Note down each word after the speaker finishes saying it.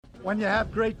when you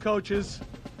have great coaches,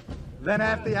 then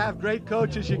after you have great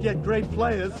coaches, you get great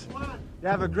players, you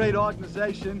have a great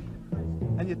organization,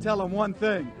 and you tell them one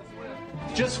thing: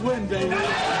 just win, baby.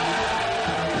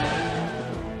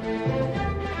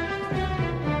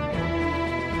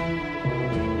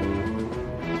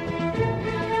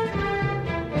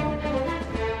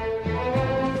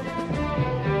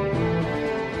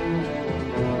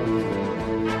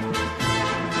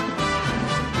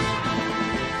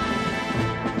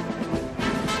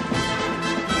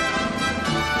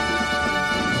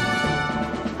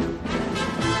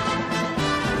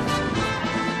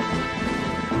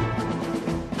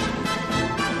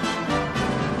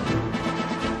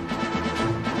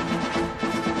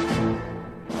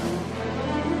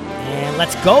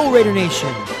 Let's go, Raider Nation!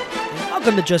 And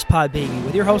welcome to Just Pod Baby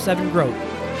with your host, Evan Grote.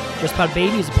 Just Pod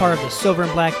Baby is a part of the Silver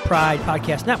and Black Pride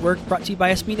Podcast Network, brought to you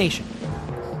by SB Nation.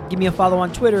 Give me a follow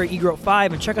on Twitter at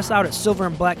eGrote5 and check us out at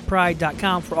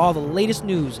silverandblackpride.com for all the latest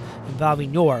news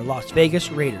involving your Las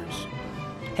Vegas Raiders.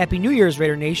 Happy New Year's,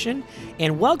 Raider Nation,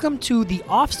 and welcome to the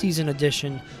off-season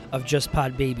edition of Just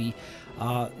Pod Baby.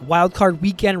 Wildcard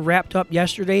weekend wrapped up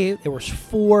yesterday. There was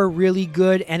 4 really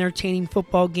good, entertaining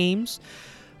football games.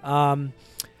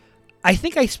 I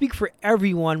think I speak for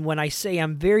everyone when I say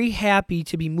I'm very happy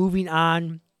to be moving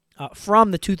on from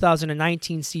the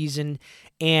 2019 season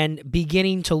and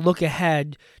beginning to look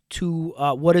ahead to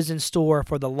what is in store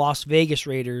for the Las Vegas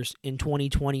Raiders in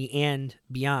 2020 and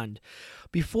beyond.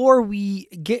 Before we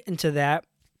get into that,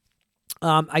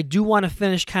 I do want to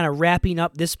finish kind of wrapping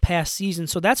up this past season.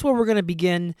 So that's where we're going to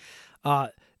begin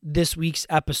this week's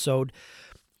episode.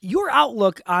 Your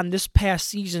outlook on this past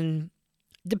season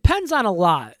depends on a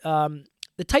lot.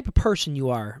 The type of person you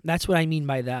are. That's what I mean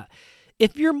by that.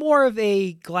 If you're more of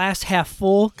a glass half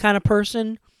full kind of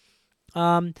person,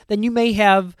 then you may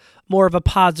have more of a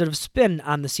positive spin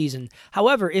on the season.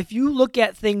 However, if you look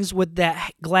at things with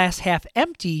that glass half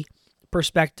empty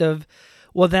perspective,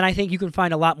 well, then I think you can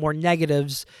find a lot more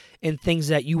negatives in things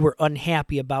that you were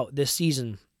unhappy about this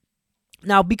season.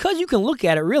 Now, because you can look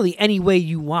at it really any way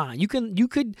you want, you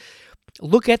could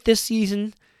look at this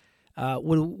season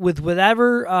with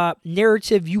whatever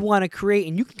narrative you want to create,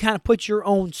 and you can kind of put your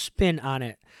own spin on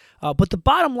it. But the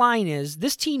bottom line is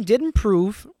this team did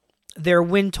improve their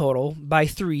win total by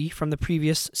 3 from the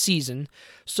previous season.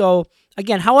 So,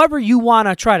 again, however you want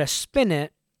to try to spin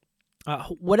it,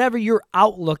 whatever your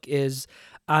outlook is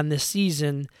on this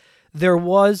season, there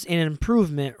was an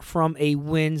improvement from a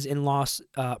wins and loss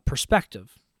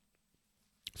perspective.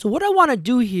 So what I want to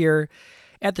do here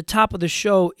at the top of the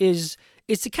show is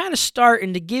to kind of start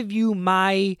and to give you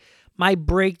my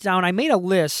breakdown. I made a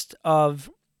list of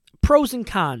pros and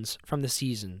cons from the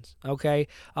seasons, okay?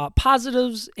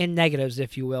 Positives and negatives,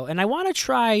 if you will. And I want to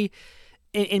try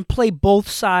and play both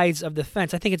sides of the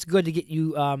fence. I think it's good to get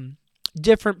you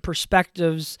different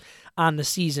perspectives on the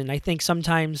season. I think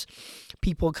sometimes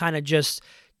people kind of just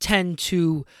tend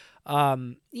to,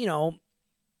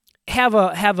 have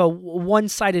a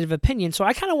one-sided opinion. So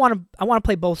I kind of want to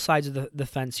play both sides of the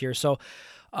fence here. So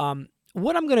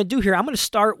what I'm going to do here, I'm going to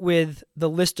start with the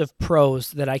list of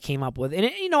pros that I came up with.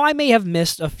 And, I may have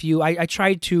missed a few. I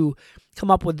tried to come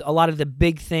up with a lot of the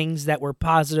big things that were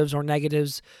positives or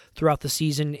negatives throughout the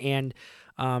season. And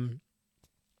then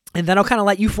I'll kind of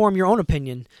let you form your own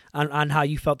opinion on how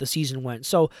you felt the season went.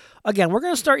 So, again, we're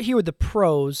going to start here with the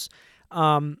pros.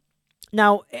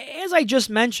 Now, as I just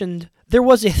mentioned, there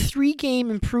was a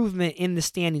 3-game improvement in the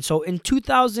standings. So in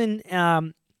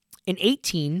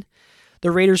 2018,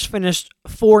 the Raiders finished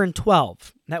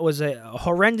 4-12. That was a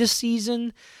horrendous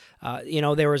season.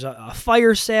 There was a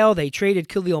fire sale. They traded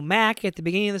Khalil Mack at the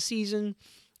beginning of the season.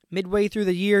 Midway through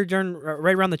the year,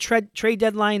 right around the trade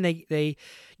deadline, they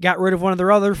got rid of one of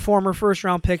their other former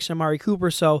first-round picks, Amari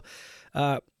Cooper. So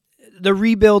the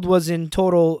rebuild was in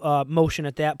total motion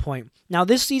at that point. Now,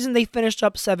 this season, they finished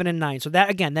up 7-9. So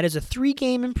that is a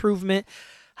 3-game improvement.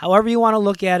 However you want to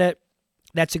look at it,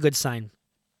 that's a good sign.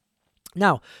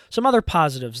 Now, some other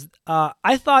positives.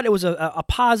 I thought it was a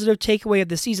positive takeaway of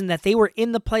the season that they were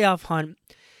in the playoff hunt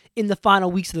in the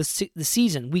final weeks of the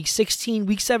season. Week 16,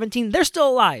 Week 17, they're still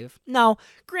alive. Now,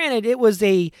 granted, it was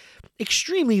a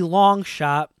extremely long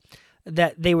shot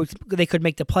that they could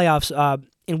make the playoffs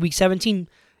in Week 17,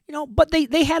 but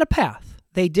they had a path.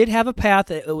 They did have a path.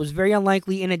 It was very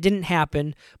unlikely, and it didn't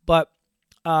happen. But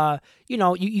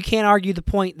you can't argue the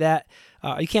point that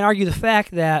you can't argue the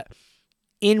fact that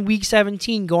in Week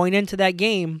 17, going into that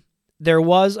game, there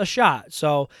was a shot.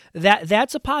 So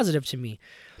that's a positive to me.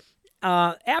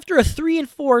 After a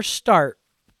 3-4 start,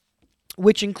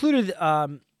 which included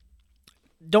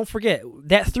don't forget,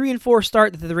 that 3-4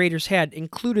 start that the Raiders had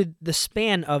included the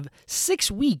span of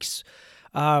 6 weeks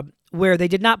where they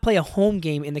did not play a home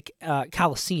game in the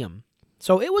Coliseum.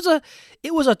 So it was a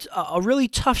really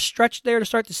tough stretch there to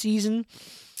start the season.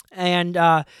 And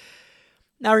now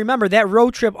remember, that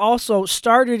road trip also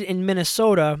started in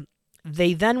Minnesota.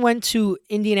 They then went to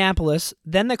Indianapolis.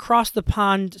 Then they crossed the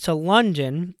pond to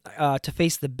London to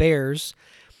face the Bears.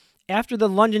 After the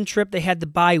London trip, they had the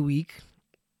bye week.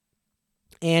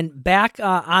 And back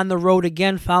on the road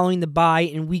again following the bye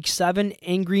in Week 7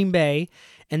 in Green Bay.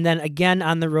 And then again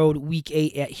on the road Week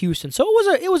 8 at Houston. So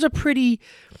it was a pretty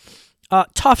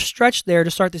tough stretch there to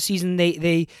start the season.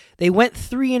 They went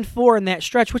 3-4 in that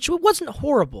stretch, which was not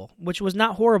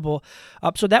horrible.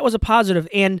 So that was a positive.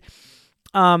 And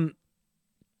I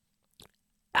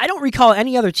don't recall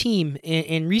any other team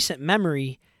in recent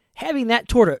memory having that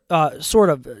sort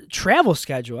of travel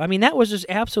schedule. I mean, that was just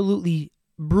absolutely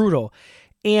brutal.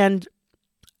 And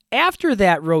after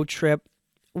that road trip,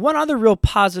 one other real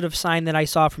positive sign that I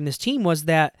saw from this team was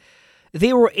that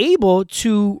they were able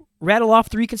to rattle off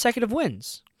 3 consecutive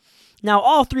wins. Now,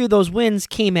 all 3 of those wins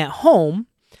came at home,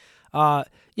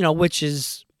 which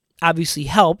is obviously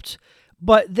helped,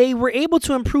 but they were able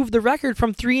to improve the record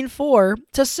from 3-4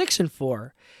 to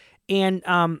 6-4. And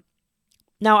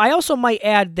now I also might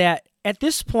add that at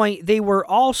this point they were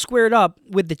all squared up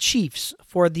with the Chiefs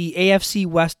for the AFC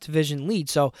West division lead.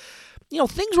 So,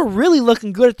 things were really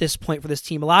looking good at this point for this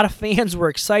team. A lot of fans were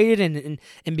excited and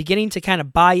beginning to kind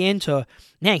of buy into,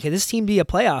 man, can this team be a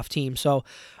playoff team? So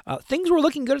things were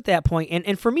looking good at that point.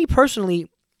 And for me personally,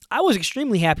 I was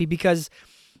extremely happy because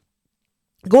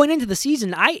going into the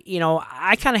season, I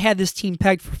kind of had this team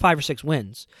pegged for 5 or 6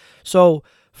 wins. So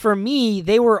for me,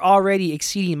 they were already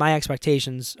exceeding my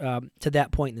expectations to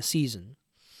that point in the season.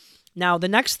 Now, the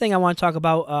next thing I want to talk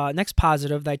about, next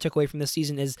positive that I took away from this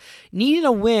season is needing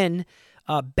a win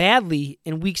badly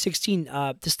in Week 16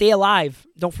 to stay alive.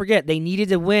 Don't forget, they needed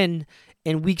to win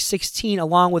in Week 16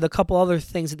 along with a couple other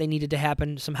things that they needed to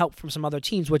happen, some help from some other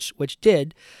teams, which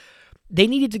did. They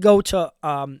needed to go to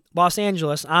Los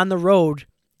Angeles on the road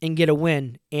and get a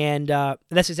win, and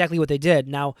that's exactly what they did.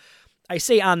 Now, I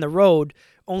say on the road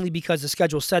only because the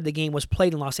schedule said the game was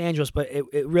played in Los Angeles, but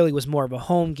it really was more of a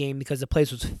home game because the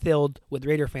place was filled with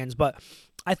Raider fans. But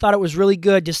I thought it was really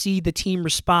good to see the team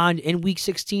respond in Week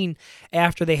 16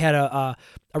 after they had a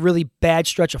really bad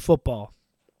stretch of football.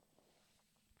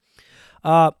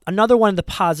 Another one of the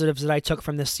positives that I took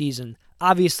from this season,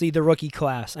 obviously the rookie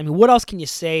class. I mean, what else can you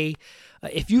say?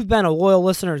 If you've been a loyal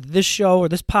listener to this show or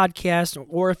this podcast,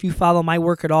 or if you follow my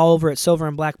work at all over at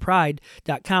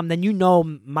silverandblackpride.com, then you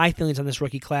know my feelings on this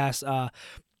rookie class.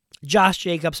 Josh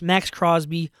Jacobs, Max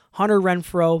Crosby, Hunter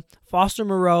Renfrow, Foster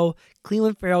Moreau,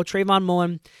 Cleveland Farrell, Trayvon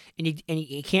Mullen, and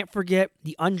you can't forget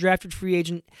the undrafted free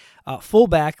agent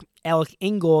fullback, Alec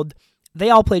Ingold.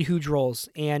 They all played huge roles,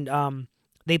 and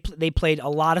they played a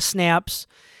lot of snaps,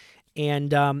 and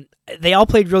they all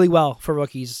played really well for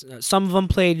rookies. Some of them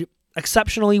played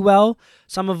exceptionally well.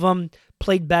 Some of them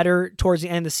played better towards the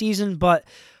end of the season, but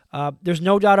there's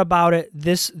no doubt about it.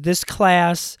 This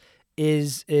class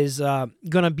is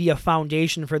going to be a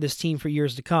foundation for this team for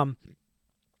years to come.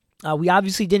 We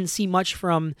obviously didn't see much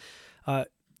from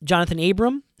Jonathan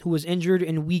Abram, who was injured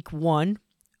in Week 1,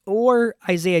 or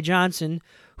Isaiah Johnson,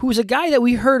 who was a guy that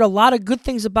we heard a lot of good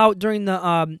things about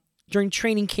during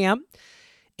training camp,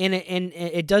 and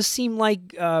it does seem like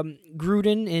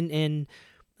Gruden and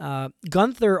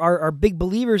Gunther are big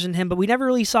believers in him, but we never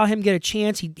really saw him get a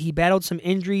chance. He battled some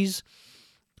injuries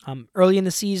early in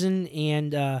the season,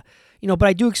 and but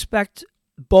I do expect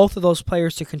both of those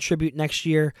players to contribute next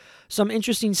year. Some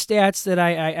interesting stats that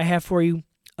I have for you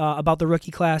about the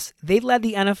rookie class. They led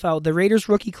the NFL. The Raiders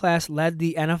rookie class led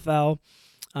the NFL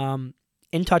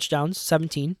in touchdowns,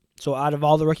 17. So out of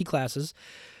all the rookie classes,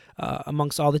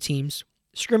 amongst all the teams.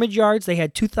 Scrimmage yards, they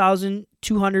had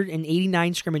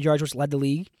 2,289 scrimmage yards, which led the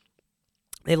league.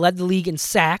 They led the league in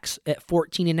sacks at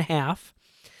 14.5.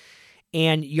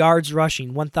 And yards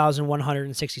rushing,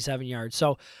 1,167 yards.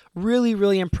 So really,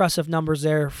 really impressive numbers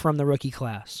there from the rookie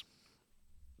class.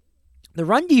 The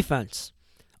run defense,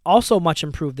 also much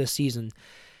improved this season.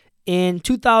 In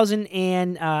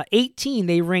 2018,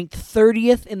 they ranked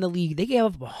 30th in the league. They gave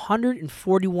up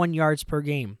 141 yards per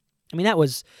game. I mean, it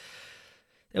was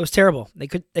terrible. They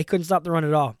couldn't stop the run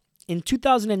at all. In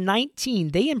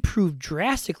 2019, they improved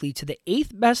drastically to the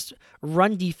 8th best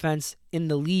run defense in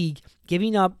the league,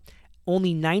 giving up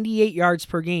only 98 yards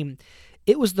per game.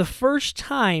 It was the first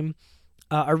time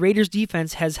a Raiders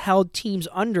defense has held teams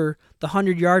under the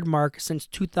 100-yard mark since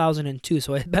 2002,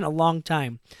 so it had been a long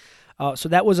time. So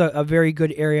that was a very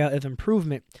good area of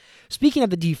improvement. Speaking of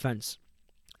the defense,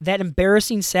 that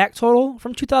embarrassing sack total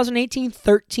from 2018,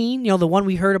 13, the one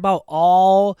we heard about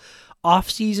all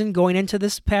offseason going into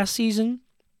this past season.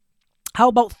 How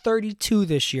about 32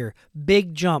 this year?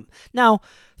 Big jump. Now,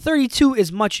 32 is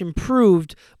much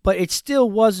improved, but it still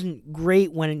wasn't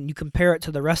great when you compare it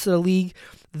to the rest of the league.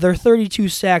 Their 32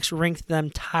 sacks ranked them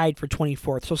tied for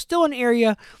 24th. So still an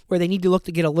area where they need to look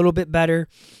to get a little bit better,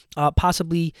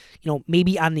 possibly,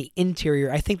 maybe on the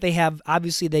interior. I think they've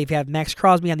had Max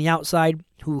Crosby on the outside,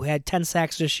 who had 10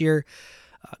 sacks this year.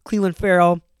 Cleveland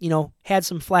Farrell, had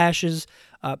some flashes,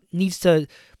 needs to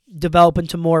develop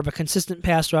into more of a consistent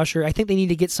pass rusher. I think they need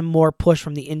to get some more push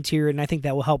from the interior, and I think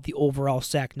that will help the overall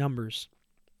sack numbers.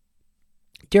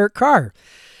 Derek Carr,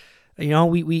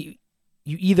 you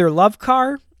either love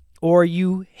Carr or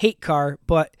you hate Carr,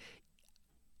 but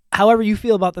however you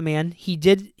feel about the man, he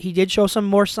did show some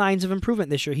more signs of improvement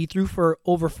this year. He threw for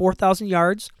over 4,000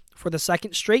 yards for the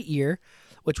second straight year,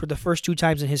 which were the first 2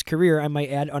 times in his career, I might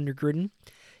add, under Gruden.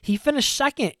 He finished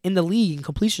second in the league in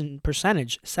completion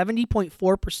percentage,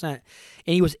 70.4%, and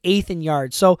he was 8th in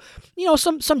yards. So,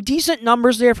 some decent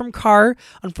numbers there from Carr.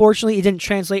 Unfortunately, it didn't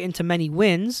translate into many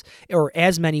wins, or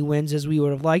as many wins as we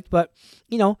would have liked, but,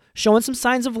 showing some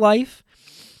signs of life.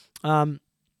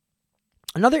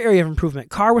 Another area of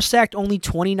improvement, Carr was sacked only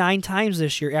 29 times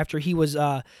this year after he was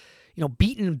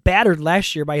beaten and battered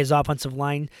last year by his offensive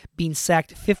line, being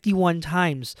sacked 51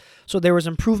 times. So there was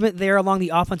improvement there along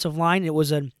the offensive line. It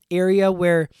was an area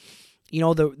where,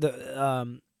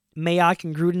 the Mayock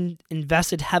and Gruden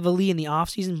invested heavily in the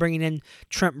offseason, bringing in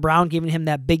Trent Brown, giving him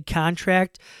that big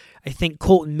contract. I think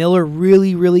Colton Miller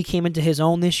really, really came into his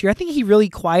own this year. I think he really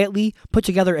quietly put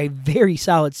together a very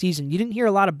solid season. You didn't hear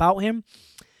a lot about him,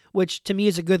 which to me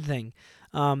is a good thing.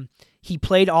 He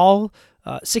played all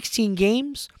 16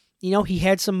 games. He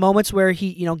had some moments where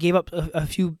he, gave up a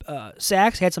few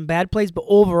sacks, had some bad plays, but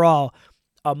overall,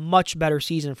 a much better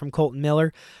season from Colton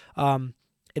Miller.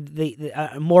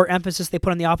 More emphasis they put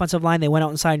on the offensive line. They went out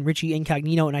and signed Richie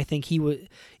Incognito, and I think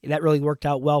that really worked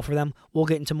out well for them. We'll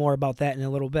get into more about that in a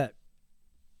little bit.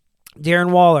 Darren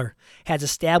Waller has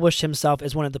established himself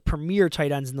as one of the premier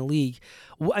tight ends in the league.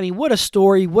 I mean, what a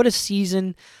story, what a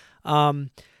season.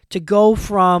 To go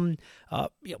from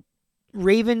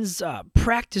Ravens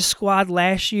practice squad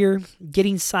last year,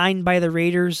 getting signed by the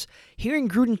Raiders, hearing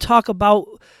Gruden talk about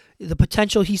the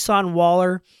potential he saw in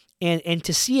Waller, and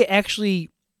to see it actually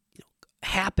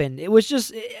happen, it was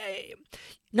just,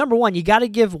 number one, you got to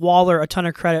give Waller a ton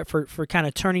of credit for kind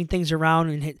of turning things around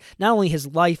in not only his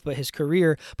life but his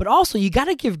career, but also you got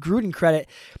to give Gruden credit.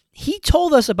 He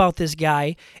told us about this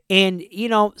guy, and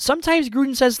sometimes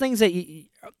Gruden says things that you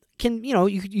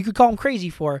could call him crazy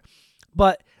for,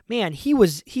 but man, he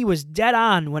was dead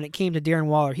on when it came to Darren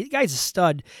Waller. The guy's a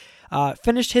stud.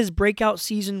 Finished his breakout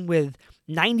season with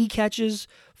 90 catches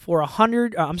for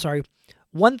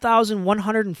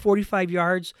 1,145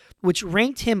 yards, which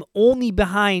ranked him only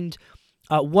behind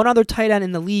one other tight end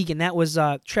in the league, and that was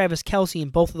Travis Kelce in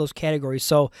both of those categories.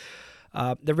 So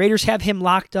the Raiders have him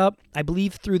locked up, I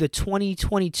believe, through the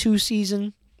 2022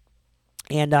 season,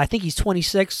 and I think he's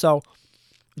 26, so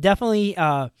definitely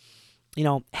have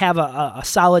a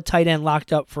solid tight end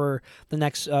locked up for the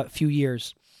next few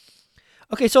years.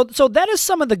 Okay, so that is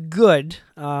some of the good.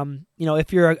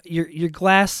 If you're your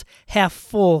glass half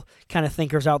full kind of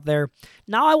thinkers out there.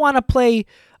 Now I want to play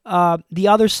the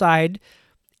other side,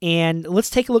 and let's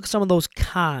take a look at some of those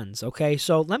cons. Okay,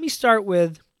 so let me start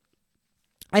with,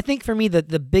 I think for me that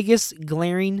the biggest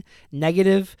glaring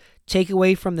negative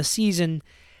takeaway from the season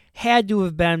had to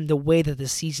have been the way that the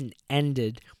season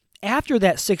ended. After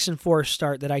that 6-4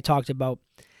 start that I talked about,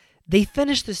 they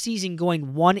finished the season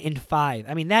going 1-5.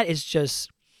 I mean, that is just,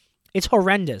 it's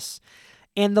horrendous.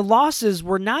 And the losses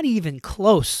were not even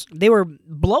close. They were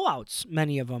blowouts,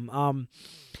 many of them.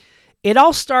 It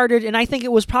all started, and I think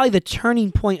it was probably the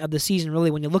turning point of the season,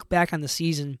 really, when you look back on the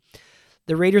season.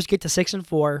 The Raiders get to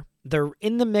 6-4. They're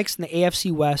in the mix in the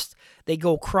AFC West. They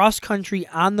go cross-country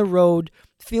on the road,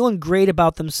 feeling great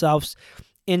about themselves,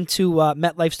 into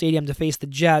MetLife Stadium to face the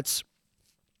Jets,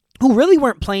 who really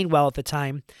weren't playing well at the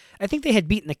time. I think they had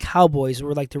beaten the Cowboys, who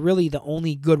were like the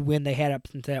only good win they had up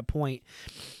to that point.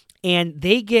 And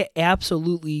they get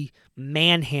absolutely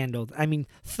manhandled. I mean,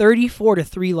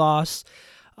 34-3 loss.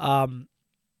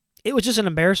 It was just an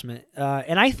embarrassment.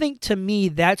 And I think, to me,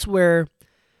 that's where,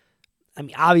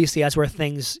 obviously that's where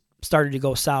things started to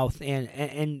go south.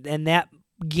 And that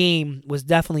game was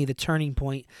definitely the turning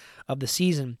point of the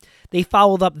season. They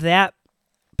followed up that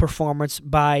performance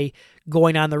by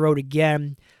going on the road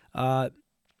again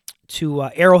to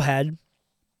Arrowhead,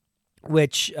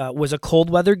 which was a cold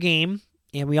weather game.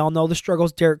 And we all know the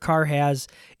struggles Derek Carr has,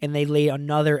 and they laid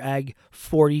another egg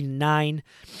 40-9,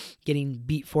 getting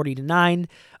beat 40-9.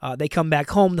 They come back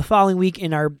home the following week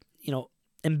and are,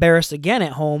 embarrassed again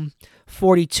at home,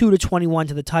 42-21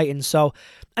 to the Titans. So,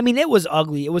 I mean, it was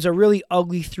ugly. It was a really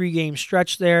ugly 3-game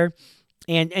stretch there.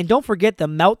 And don't forget the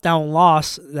meltdown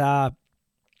loss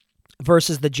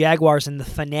versus the Jaguars in the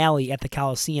finale at the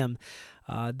Coliseum.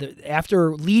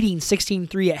 After leading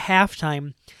 16-3 at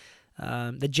halftime,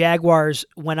 the Jaguars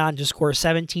went on to score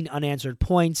 17 unanswered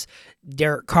points.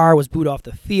 Derek Carr was booed off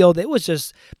the field. It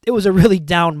was a really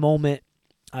down moment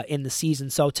in the season.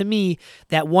 So to me,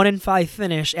 that 1-5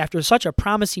 finish after such a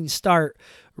promising start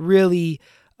really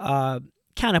kind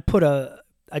of put a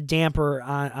damper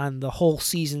on the whole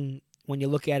season when you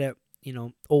look at it,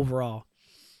 overall.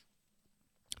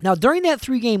 Now, during that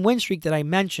 3-game win streak that I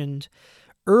mentioned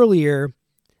earlier,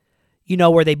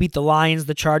 where they beat the Lions,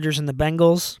 the Chargers, and the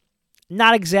Bengals,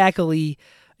 not exactly,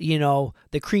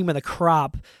 the cream of the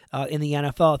crop in the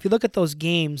NFL. If you look at those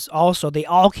games also, they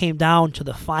all came down to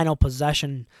the final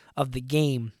possession of the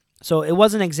game. So it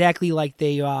wasn't exactly like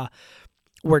they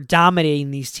were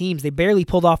dominating these teams. They barely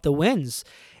pulled off the wins.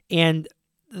 And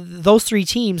those 3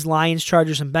 teams, Lions,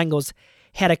 Chargers, and Bengals,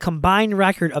 had a combined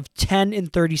record of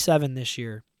 10-37 this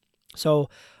year. So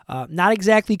not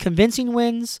exactly convincing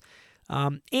wins,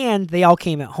 and they all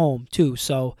came at home too.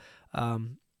 So,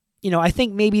 I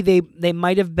think maybe they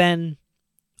might have been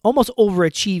almost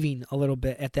overachieving a little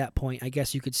bit at that point, I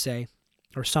guess you could say,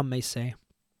 or some may say.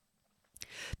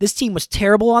 This team was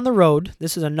terrible on the road.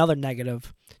 This is another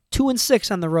negative. 2-6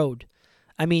 on the road.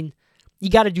 I mean, you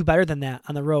got to do better than that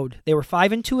on the road. They were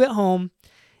 5-2 at home,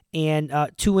 and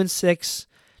 2-6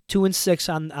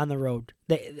 on the road.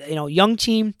 Young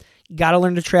team, got to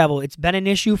learn to travel. It's been an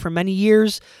issue for many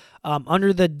years.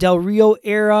 Under the Del Rio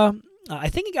era, I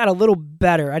think it got a little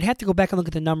better. I'd have to go back and look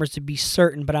at the numbers to be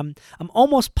certain, but I'm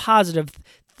almost positive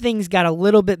things got a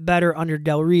little bit better under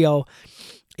Del Rio.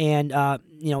 And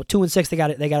 2-6,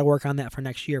 they got to work on that for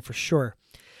next year for sure.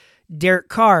 Derek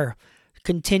Carr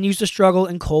continues to struggle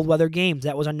in cold weather games.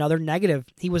 That was another negative.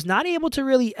 He was not able to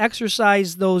really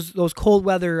exercise those cold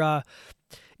weather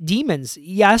demons.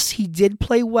 Yes, he did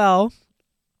play well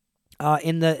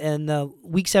in the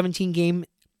Week 17 game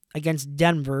against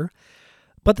Denver,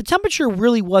 but the temperature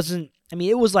really wasn't. I mean,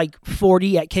 it was like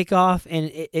 40 at kickoff,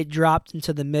 and it dropped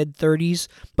into the mid-30s.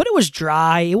 But it was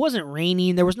dry. It wasn't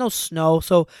raining. There was no snow,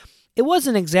 so it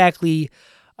wasn't exactly,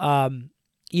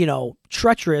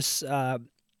 treacherous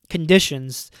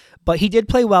conditions. But he did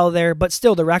play well there. But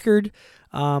still, the record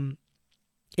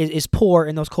is poor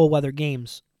in those cold weather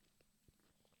games.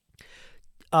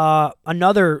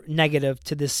 Another negative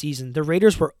to this season, the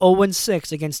Raiders were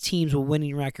 0-6 against teams with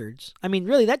winning records. I mean,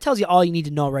 really, that tells you all you need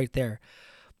to know right there.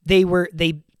 They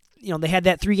had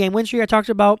that 3-game win streak I talked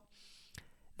about.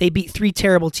 They beat 3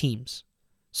 terrible teams.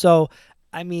 So,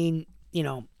 I mean,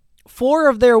 4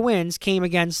 of their wins came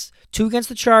against 2 against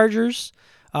the Chargers,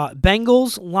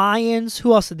 Bengals, Lions.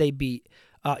 Who else did they beat?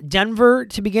 Denver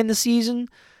to begin the season.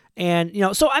 And,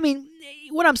 so, I mean,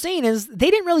 what I'm saying is they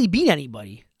didn't really beat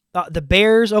anybody. The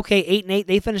Bears, okay, 8-8.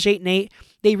 They finished 8-8.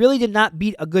 They really did not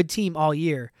beat a good team all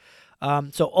year.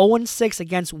 So 0-6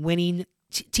 against winning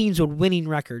teams with winning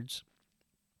records.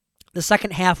 The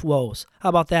second half woes. How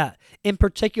about that? In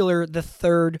particular, the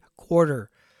third quarter.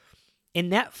 In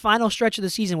that final stretch of the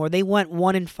season where they went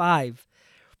 1-5,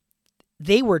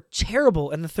 they were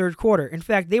terrible in the third quarter. In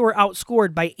fact, they were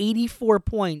outscored by 84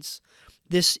 points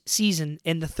this season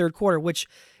in the third quarter, which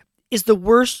is the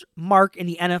worst mark in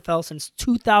the NFL since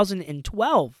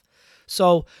 2012.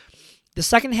 So the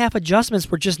second half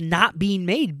adjustments were just not being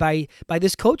made by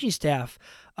this coaching staff.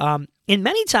 And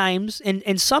many times,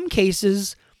 in some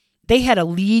cases, they had a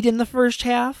lead in the first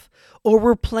half or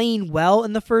were playing well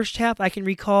in the first half. I can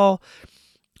recall,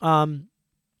 I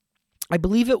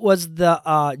believe it was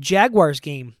the Jaguars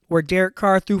game where Derek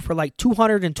Carr threw for like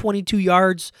 222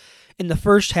 yards in the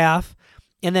first half.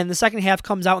 And then the second half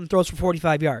comes out and throws for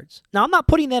 45 yards. Now, I'm not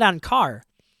putting that on Carr,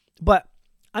 but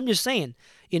I'm just saying,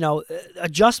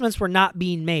 adjustments were not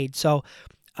being made. So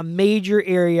a major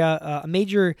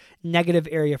negative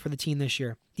area for the team this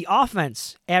year. The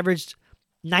offense averaged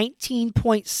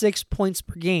 19.6 points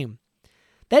per game.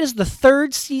 That is the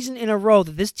third season in a row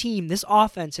that this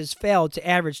offense has failed to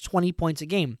average 20 points a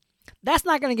game. That's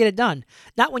not going to get it done.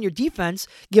 Not when your defense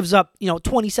gives up,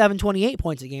 27, 28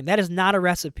 points a game. That is not a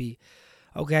recipe.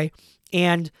 Okay,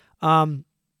 and some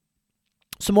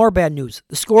more bad news.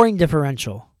 The scoring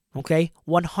differential, okay,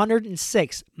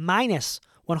 106, minus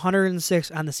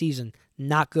 106 on the season.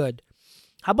 Not good.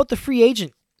 How about the free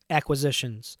agent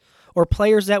acquisitions or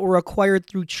players that were acquired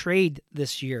through trade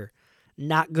this year.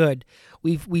 Not good.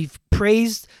 We've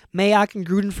praised Mayock and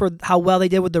Gruden for how well they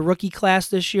did with the rookie class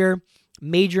this year.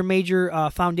 Major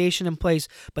foundation in place.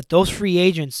 But those free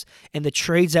agents and the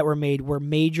trades that were made were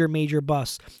major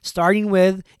busts. Starting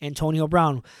with Antonio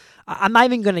Brown. I'm not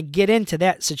even going to get into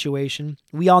that situation.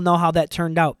 We all know how that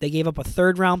turned out. They gave up a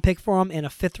 3rd-round pick for him and a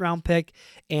 5th-round pick,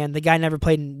 and the guy never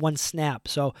played in one snap.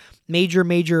 So major,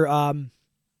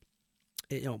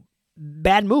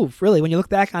 bad move, really. When you look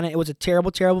back on it, it was a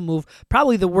terrible move.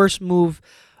 Probably the worst move,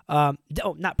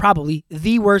 not probably,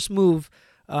 the worst move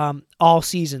all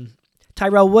season.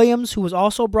 Tyrell Williams, who was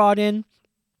also brought in,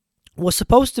 was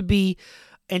supposed to be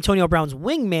Antonio Brown's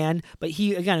wingman, but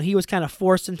he was kind of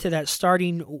forced into that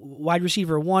starting wide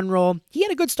receiver 1 role. He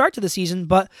had a good start to the season,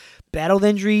 but battled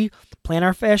injury,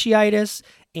 plantar fasciitis,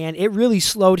 and it really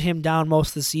slowed him down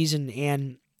most of the season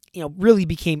and, really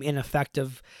became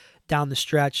ineffective down the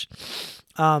stretch.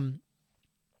 LaMarcus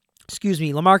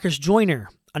Joyner,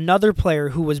 another player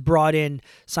who was brought in,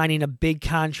 signing a big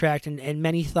contract, and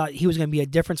many thought he was going to be a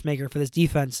difference maker for this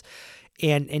defense.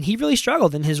 And he really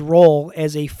struggled in his role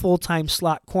as a full-time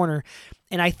slot corner.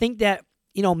 And I think that,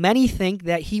 many think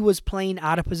that he was playing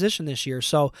out of position this year.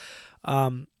 So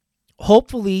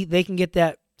hopefully they can get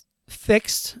that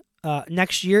fixed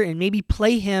next year and maybe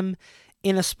play him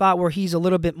in a spot where he's a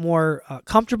little bit more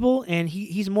comfortable and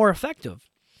he's more effective.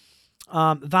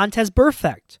 Vontaze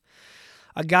Burfict,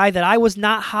 a guy that I was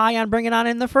not high on bringing on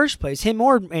in the first place, him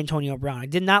or Antonio Brown. I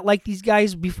did not like these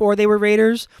guys before they were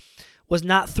Raiders. Was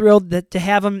not thrilled to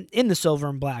have him in the silver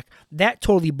and black. That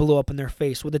totally blew up in their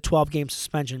face with a 12-game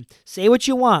suspension. Say what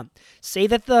you want. Say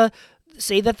that the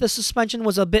suspension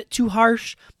was a bit too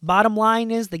harsh. Bottom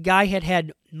line is the guy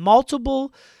had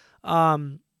multiple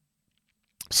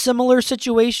similar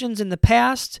situations in the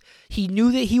past. He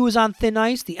knew that he was on thin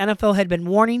ice. The NFL had been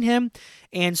warning him,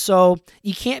 and so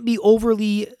you can't be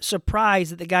overly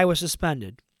surprised that the guy was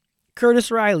suspended. Curtis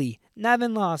Riley,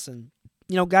 Nevin Lawson,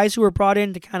 guys who were brought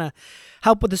in to kind of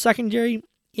help with the secondary,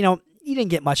 you didn't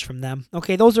get much from them.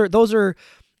 Okay, those are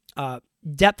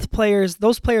depth players.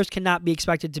 Those players cannot be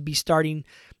expected to be starting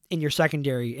in your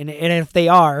secondary. And if they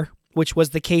are, which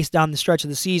was the case down the stretch of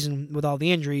the season with all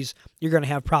the injuries, you're going to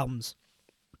have problems.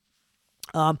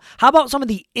 How about some of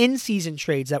the in-season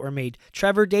trades that were made?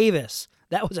 Trevor Davis.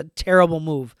 That was a terrible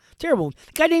move. Terrible.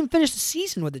 The guy didn't even finish the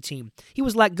season with the team. He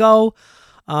was let go.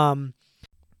 How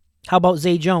about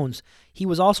Zay Jones? He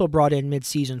was also brought in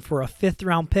midseason for a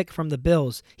 5th-round pick from the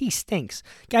Bills. He stinks.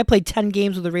 Guy played 10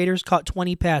 games with the Raiders, caught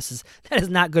 20 passes. That is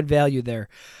not good value there.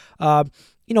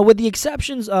 With the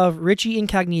exceptions of Richie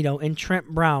Incognito and Trent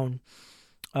Brown,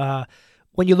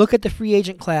 when you look at the free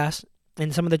agent class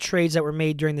and some of the trades that were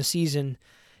made during the season,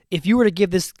 if you were to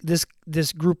give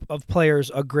this group of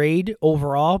players a grade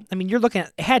overall, you're looking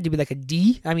at, it had to be like a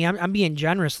D. I'm being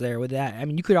generous there with that.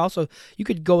 You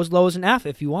could go as low as an F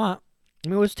if you want. It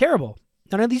was terrible.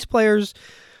 None of these players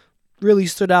really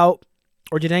stood out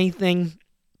or did anything,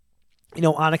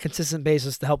 on a consistent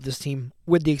basis to help this team,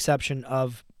 with the exception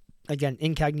of, again,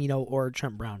 Incognito or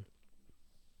Trent Brown.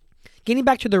 Getting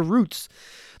back to their roots,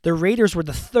 the Raiders were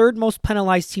the 3rd most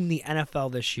penalized team in the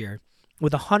NFL this year,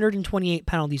 with 128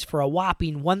 penalties for a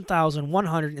whopping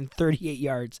 1,138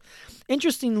 yards.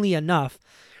 Interestingly enough,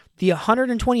 the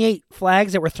 128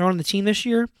 flags that were thrown on the team this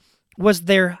year was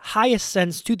their highest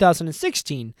since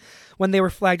 2016, when they were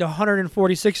flagged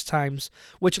 146 times,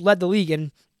 which led the league.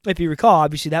 And if you recall,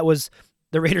 obviously that was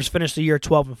the Raiders finished the year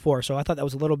 12-4, so I thought that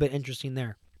was a little bit interesting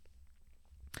there.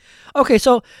 Okay,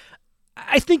 so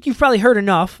I think you've probably heard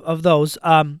enough of those.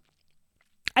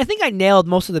 I think I nailed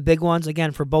most of the big ones,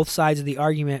 again, for both sides of the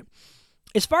argument.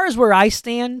 As far as where I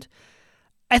stand,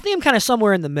 I think I'm kind of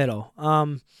somewhere in the middle.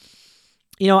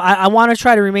 I want to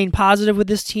try to remain positive with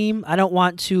this team. I don't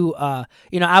want to, I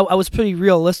was pretty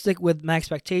realistic with my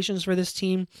expectations for this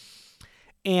team.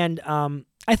 And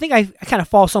I think I kind of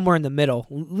fall somewhere in the middle,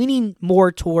 leaning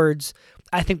more towards,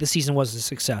 I think the season was a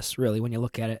success, really, when you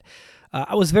look at it.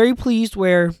 I was very pleased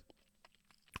where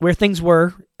things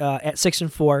were at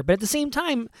 6-4, but at the same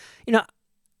time,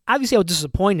 obviously I was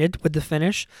disappointed with the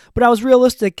finish, but I was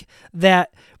realistic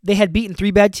that they had beaten 3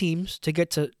 bad teams to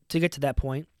get to that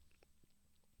point.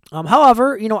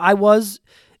 However, I was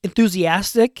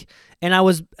enthusiastic, and I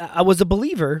was a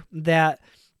believer that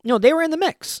they were in the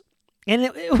mix, and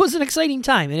it was an exciting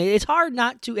time. And it's hard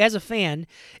not to, as a fan,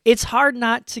 it's hard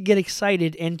not to get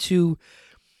excited and to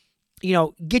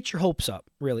get your hopes up,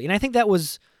 really. And I think that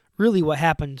was really what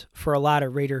happened for a lot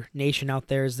of Raider Nation out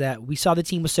there, is that we saw the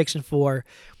team was 6-4,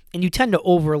 and you tend to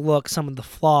overlook some of the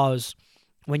flaws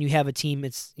when you have a team,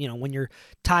 it's, when you're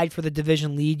tied for the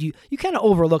division lead, you kind of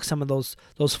overlook some of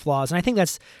those flaws. And I think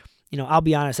that's, I'll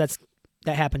be honest,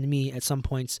 that happened to me at some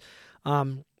points.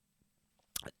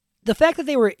 The fact that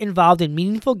they were involved in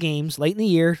meaningful games late in the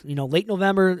year, late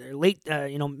November, late,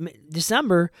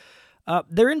 December,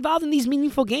 they're involved in these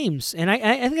meaningful games. And I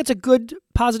think that's a good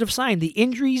positive sign. The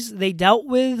injuries they dealt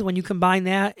with, when you combine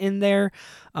that in there,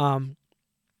 it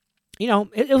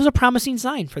was a promising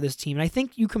sign for this team. And I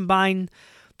think you combine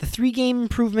the 3-game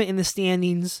improvement in the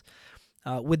standings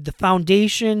with the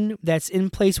foundation that's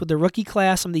in place with the rookie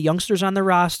class, some of the youngsters on the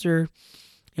roster.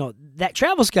 That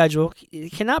travel schedule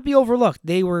cannot be overlooked.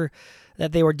 They were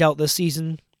dealt this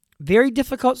season. Very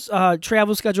difficult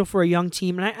travel schedule for a young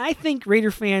team, and I think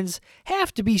Raider fans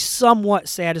have to be somewhat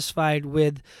satisfied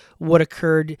with what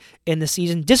occurred in the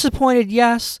season. Disappointed,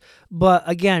 yes, but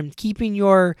again, keeping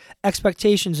your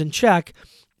expectations in check.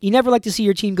 You never like to see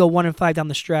your team go 1-5 down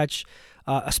the stretch,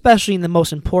 especially in the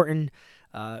most important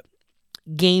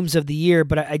games of the year.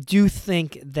 But I do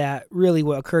think that really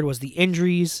what occurred was the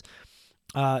injuries.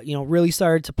 Really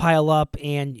started to pile up,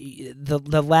 and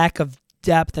the lack of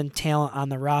depth and talent on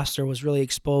the roster was really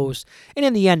exposed, and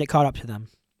in the end, it caught up to them.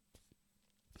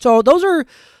 So those are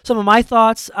some of my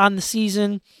thoughts on the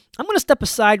season. I'm going to step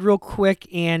aside real quick,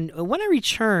 and when I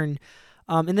return,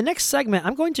 in the next segment,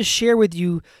 I'm going to share with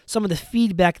you some of the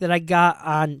feedback that I got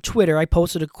on Twitter. I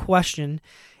posted a question,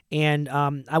 and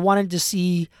I wanted to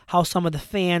see how some of the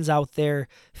fans out there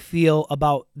feel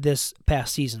about this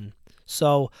past season.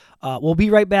 So we'll be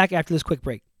right back after this quick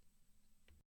break.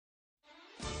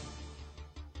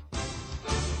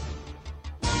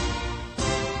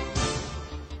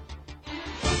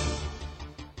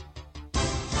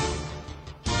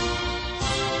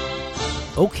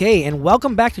 Okay, and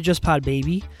welcome back to Just Pod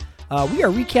Baby. We are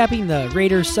recapping the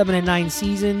Raiders 7-9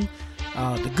 season,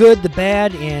 the good, the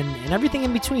bad, and everything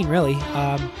in between, really.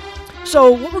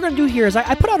 So what we're going to do here is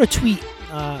I put out a tweet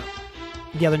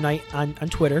the other night on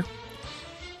Twitter,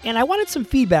 and I wanted some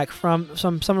feedback from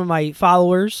some of my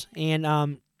followers, and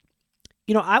I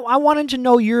wanted to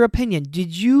know your opinion.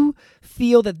 Did you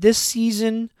feel that this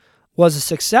season was a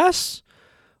success,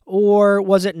 or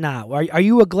was it not? Are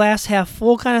you a glass half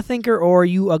full kind of thinker, or are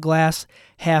you a glass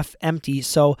half empty?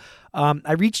 So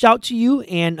I reached out to you,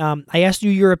 and I asked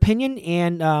you your opinion,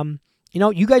 and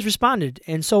you guys responded.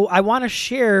 And so I want to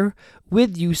share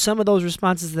with you some of those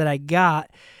responses that I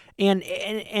got. And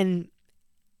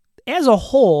as a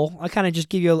whole, I kind of just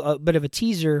give you a bit of a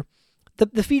teaser.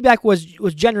 The feedback was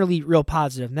generally real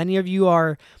positive. Many of you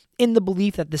are in the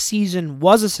belief that the season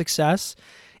was a success,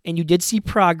 and you did see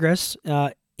progress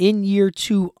in year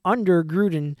 2 under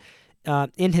Gruden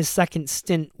in his second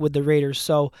stint with the Raiders.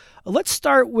 So let's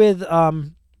start with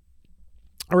a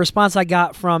response I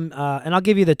got from, and I'll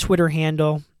give you the Twitter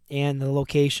handle and the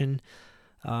location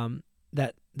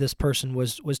that this person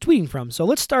was tweeting from. So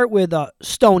let's start with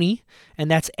Stoney, and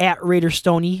that's at Raider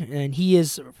Stoney, and he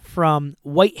is from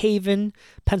Whitehaven,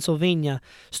 Pennsylvania.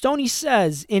 Stoney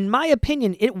says, in my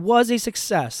opinion, it was a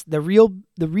success. The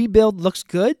rebuild looks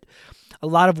good. A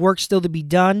lot of work still to be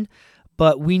done,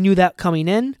 but we knew that coming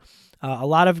in. A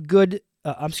lot of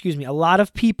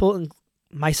people,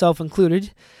 myself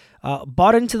included,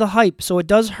 bought into the hype, so it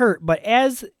does hurt. But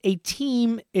as a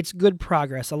team, it's good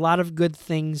progress. A lot of good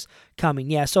things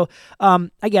coming. Yeah. So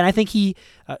again, I think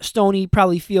Stoney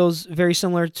probably feels very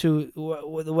similar to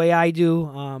the way I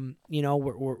do.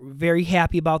 We're very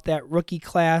happy about that rookie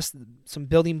class, some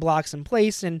building blocks in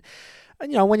place, and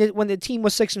when the team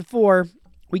was 6-4.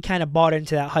 We kind of bought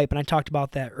into that hype, and I talked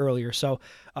about that earlier. So,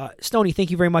 Stoney,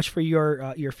 thank you very much for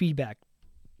your feedback.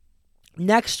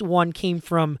 Next one came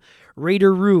from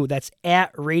Raider Roo. That's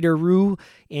at Raider Roo,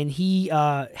 and he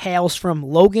hails from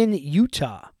Logan,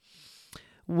 Utah.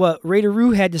 What Raider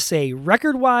Roo had to say,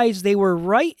 record-wise, they were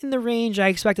right in the range I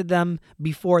expected them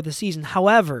before the season.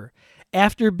 However,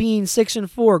 after being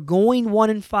 6-4, going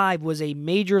 1-5 was a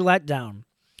major letdown.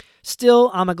 Still,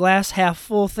 I'm a glass half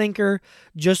full thinker.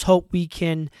 Just hope we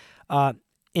can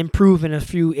improve in a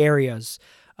few areas.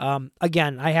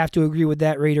 Again, I have to agree with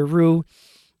that, Raider Roo.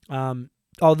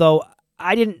 Although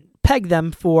I didn't peg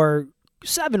them for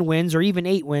 7 wins or even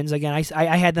 8 wins. Again,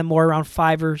 I had them more around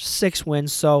 5 or 6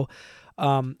 wins. So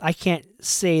I can't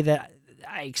say that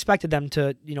I expected them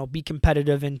to be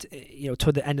competitive and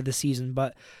toward the end of the season.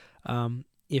 But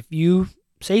if you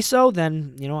say so,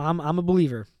 then I'm a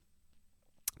believer.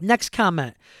 Next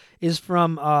comment is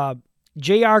from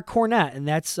J.R. Cornett, and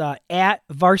that's at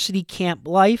Varsity Camp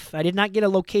Life. I did not get a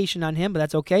location on him, but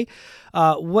that's okay.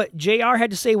 What J.R. had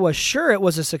to say was, sure, it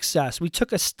was a success. We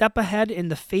took a step ahead in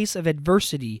the face of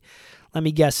adversity. Let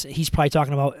me guess, he's probably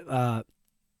talking about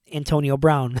Antonio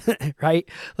Brown, right?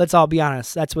 Let's all be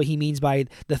honest. That's what he means by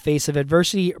the face of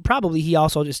adversity. Probably he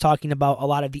also is talking about a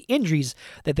lot of the injuries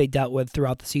that they dealt with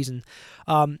throughout the season.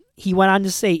 He went on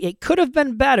to say, it could have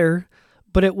been better,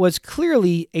 but it was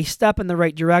clearly a step in the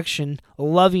right direction,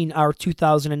 loving our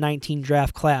 2019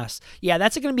 draft class. Yeah,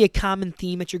 that's going to be a common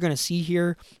theme that you're going to see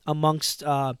here amongst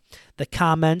the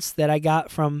comments that I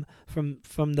got from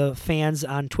the fans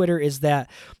on Twitter, is that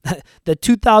the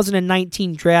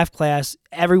 2019 draft class,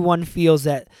 everyone feels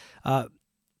that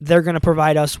they're going to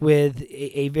provide us with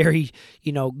a very,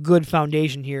 good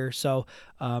foundation here. So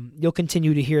you'll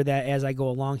continue to hear that as I go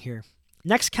along here.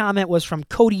 Next comment was from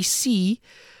Cody C.,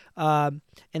 and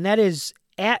that is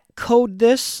at Code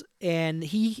This, and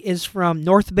he is from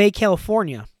North Bay,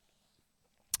 California.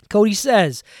 Cody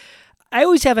says, I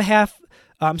always have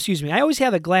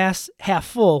a glass half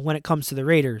full when it comes to the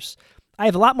Raiders. I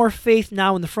have a lot more faith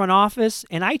now in the front office,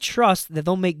 and I trust that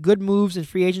they'll make good moves in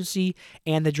free agency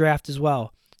and the draft as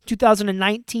well.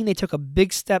 2019, they took a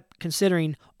big step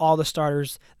considering all the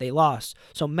starters they lost.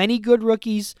 So many good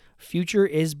rookies. Future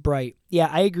is bright. Yeah,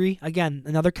 I agree. Again,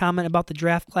 another comment about the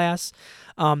draft class.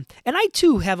 And I,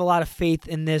 too, have a lot of faith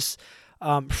in this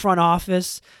front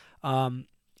office.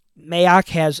 Mayock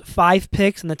has 5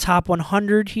 picks in the top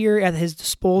 100 here at his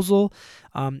disposal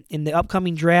in the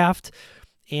upcoming draft.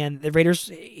 And the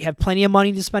Raiders have plenty of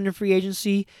money to spend in free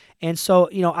agency. And so,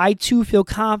 I too feel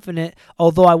confident,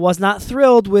 although I was not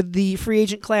thrilled with the free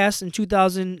agent class in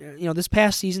this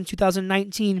past season,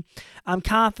 2019, I'm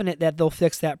confident that they'll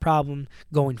fix that problem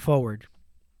going forward.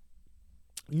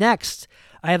 Next,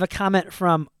 I have a comment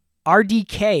from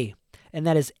RDK, and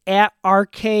that is at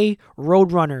RK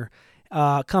Roadrunner,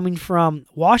 coming from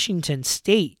Washington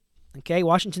State. Okay,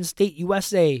 Washington State,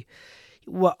 USA.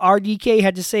 What RDK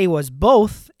had to say was,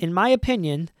 both, in my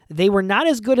opinion, they were not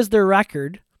as good as their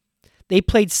record. They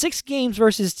played 6 games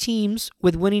versus teams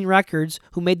with winning records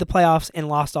who made the playoffs and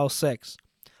lost all 6.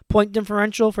 Point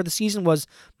differential for the season was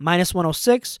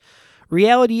 -106.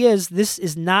 Reality is, this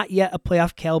is not yet a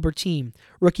playoff caliber team.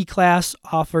 Rookie class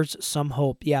offers some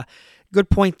hope. Yeah,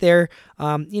 good point there.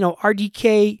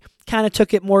 RDK kind of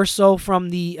took it more so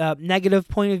from the negative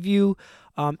point of view,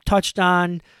 touched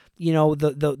on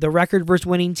the record versus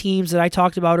winning teams that I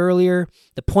talked about earlier,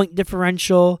 the point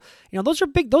differential. Those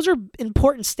are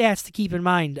important stats to keep in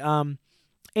mind. And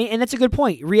that's a good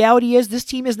point. Reality is, this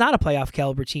team is not a playoff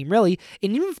caliber team, really.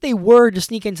 And even if they were to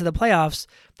sneak into the playoffs,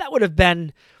 that would have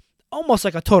been almost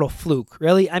like a total fluke,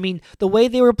 really. I mean, the way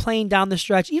they were playing down the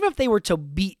stretch, even if they were to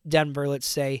beat Denver, let's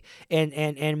say,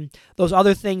 and those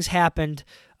other things happened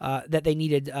that they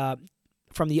needed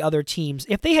from the other teams,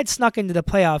 if they had snuck into the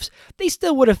playoffs, they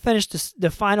still would have finished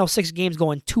the final 6 games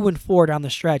going 2-4 down the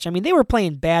stretch. I mean, they were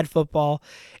playing bad football,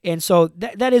 and so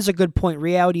that is a good point.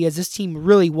 Reality is, this team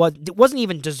really wasn't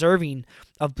even deserving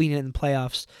of being in the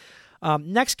playoffs.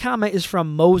 Next comment is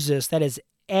from Moses. That is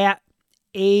at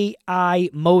AI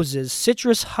Moses,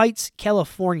 Citrus Heights,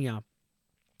 California.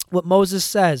 What Moses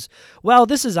says, well,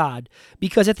 this is odd,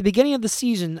 because at the beginning of the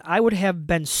season, I would have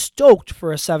been stoked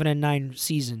for a 7-9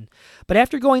 season. But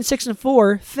after going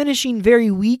 6-4, finishing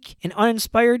very weak and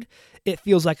uninspired, it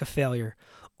feels like a failure.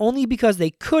 Only because they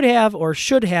could have or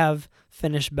should have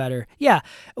finished better. Yeah,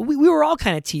 we were all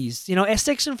kind of teased. At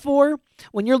 6-4,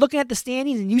 when you're looking at the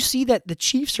standings and you see that the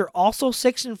Chiefs are also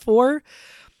 6-4,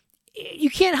 you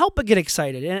can't help but get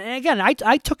excited. And again,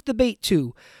 I took the bait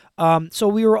too. So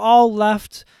we were all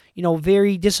left,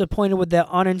 very disappointed with that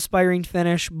uninspiring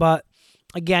finish. But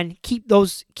again, keep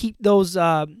those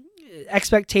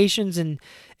expectations and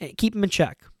keep them in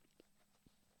check.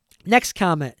 Next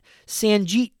comment,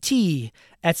 Sanjeet T.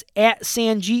 That's at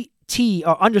Sanjeet T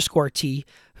or _T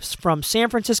from San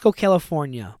Francisco,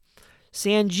 California.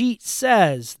 Sanjeet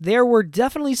says, there were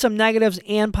definitely some negatives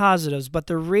and positives, but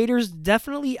the Raiders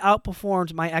definitely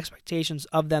outperformed my expectations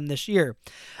of them this year.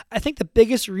 I think the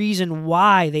biggest reason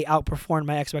why they outperformed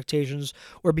my expectations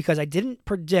were because I didn't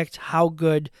predict how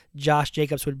good Josh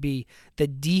Jacobs would be. The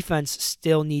defense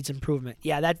still needs improvement.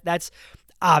 Yeah, that's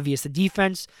obvious. The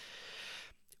defense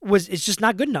it's just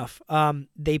not good enough.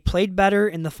 They played better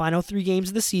in the final 3 games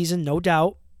of the season, no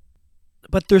doubt.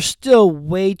 But there's still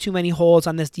way too many holes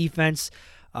on this defense,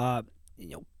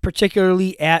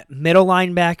 particularly at middle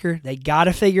linebacker. They got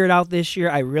to figure it out this year.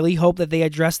 I really hope that they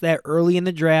address that early in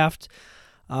the draft.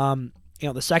 The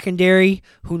secondary,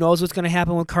 who knows what's going to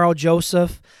happen with Carl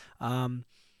Joseph.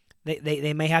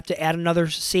 They may have to add another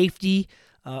safety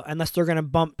unless they're going to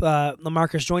bump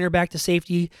LaMarcus Joyner back to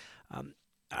safety.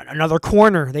 Another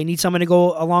corner. They need someone to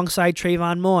go alongside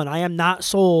Trayvon Mullen. I am not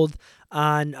sold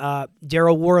on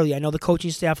Daryl Worley. I know the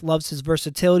coaching staff loves his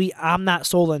versatility. I'm not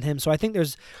sold on him, so I think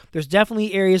there's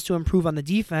definitely areas to improve on the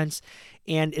defense.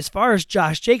 And as far as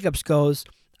Josh Jacobs goes,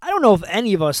 I don't know if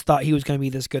any of us thought he was going to be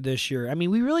this good this year. I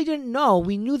mean, we really didn't know.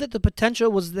 We knew that the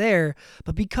potential was there,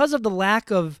 but because of the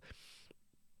lack of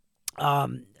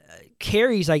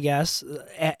carries, I guess,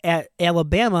 at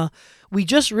Alabama, we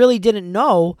just really didn't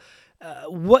know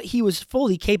what he was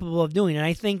fully capable of doing. And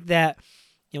I think that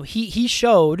he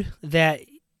showed that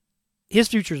his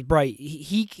future is bright.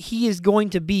 He is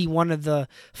going to be one of the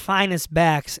finest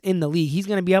backs in the league. He's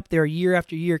going to be up there year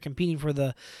after year competing for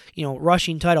the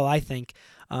rushing title, I think.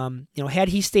 Had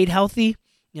he stayed healthy,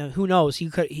 who knows? He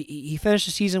finished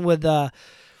the season with I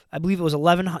believe it was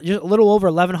just a little over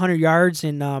 1,100 yards,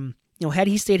 and had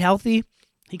he stayed healthy,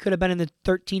 he could have been in the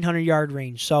 1,300 yard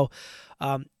range. So,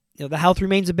 the health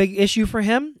remains a big issue for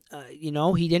him.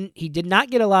 He did not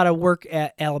get a lot of work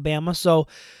at Alabama, so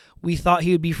we thought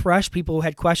he would be fresh. People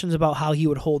had questions about how he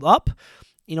would hold up,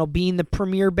 being the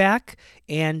premier back,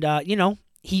 and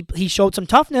he showed some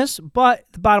toughness, but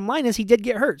the bottom line is he did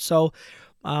get hurt. So,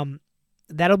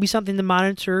 that'll be something to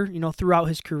monitor, throughout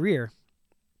his career.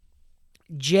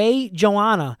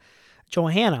 Johanna,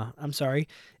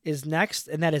 is next,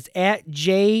 and that is at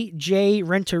JJ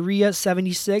Renteria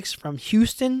 76 from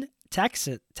Houston,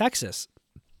 Texas.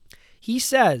 He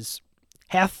says,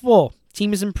 half full.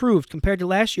 Team has improved compared to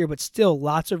last year, but still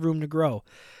lots of room to grow.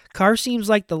 Carr seems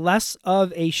like the less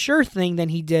of a sure thing than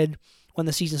he did when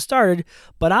the season started,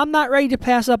 but I'm not ready to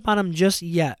pass up on him just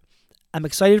yet. I'm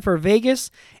excited for Vegas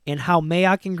and how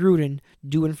Mayock and Gruden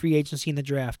do in free agency in the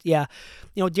draft. Yeah,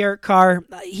 Derek Carr,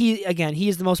 he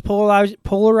is the most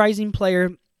polarizing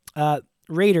player,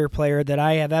 Raider player that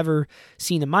I have ever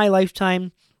seen in my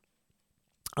lifetime.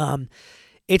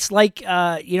 It's like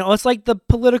it's like the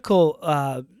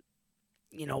political,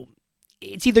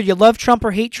 it's either you love Trump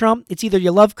or hate Trump. It's either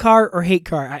you love Carr or hate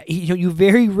Carr. You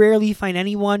very rarely find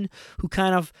anyone who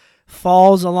kind of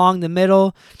falls along the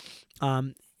middle.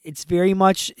 It's very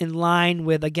much in line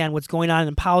with, again, what's going on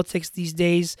in politics these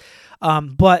days.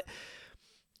 But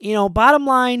bottom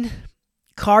line,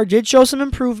 Carr did show some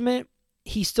improvement.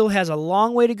 He still has a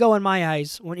long way to go in my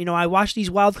eyes. When I watch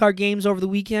these wild card games over the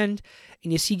weekend,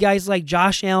 and you see guys like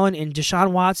Josh Allen and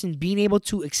Deshaun Watson being able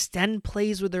to extend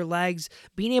plays with their legs,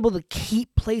 being able to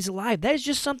keep plays alive, that is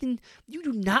just something you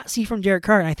do not see from Derek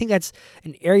Carr. And I think that's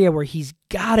an area where he's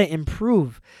got to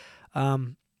improve.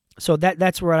 So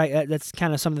that's where that's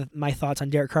kind of some of my thoughts on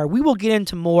Derek Carr. We will get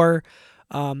into more,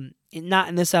 not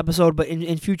in this episode, but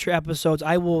in future episodes.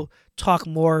 I will talk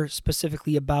more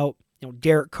specifically about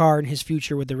Derek Carr and his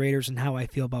future with the Raiders and how I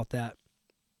feel about that.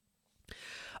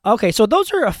 Okay, so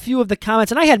those are a few of the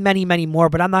comments, and I had many, many more,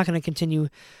 but I'm not going to continue,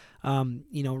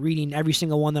 reading every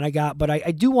single one that I got. But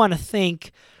I do want to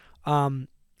thank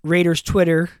Raiders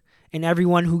Twitter and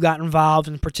everyone who got involved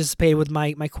and participated with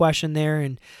my question there,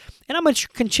 and I'm going to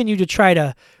continue to try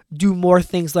to do more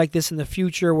things like this in the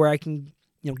future where I can,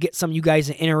 get some of you guys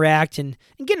to interact and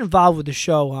get involved with the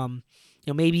show.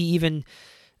 Maybe even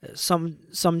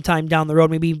sometime down the road,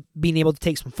 maybe being able to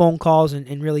take some phone calls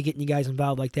and really getting you guys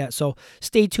involved like that. So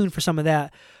stay tuned for some of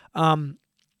that. And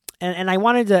I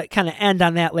wanted to kind of end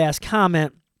on that last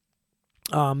comment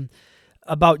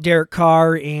about Derek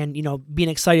Carr and, being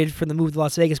excited for the move to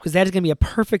Las Vegas, because that is going to be a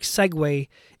perfect segue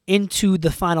into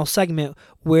the final segment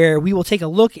where we will take a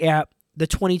look at the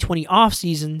 2020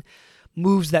 offseason,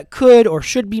 moves that could or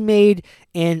should be made,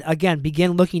 and again,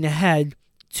 begin looking ahead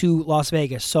to Las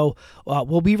Vegas. So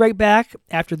we'll be right back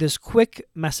after this quick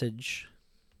message.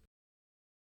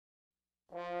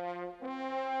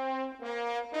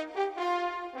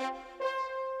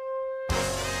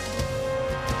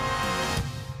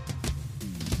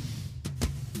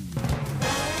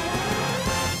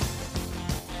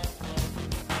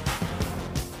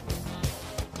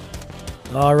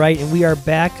 All right, and we are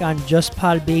back on Just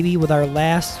Pod Baby with our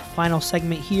last final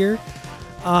segment here.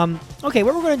 Okay,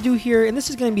 what we're going to do here, and this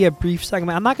is going to be a brief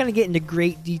segment. I'm not going to get into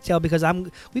great detail because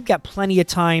we've got plenty of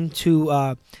time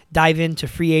to dive into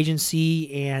free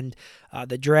agency and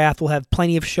the draft. We'll have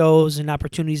plenty of shows and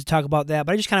opportunities to talk about that.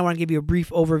 But I just kind of want to give you a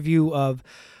brief overview of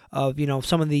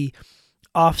some of the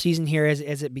offseason here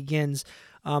as it begins.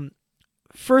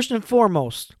 First and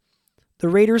foremost, the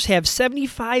Raiders have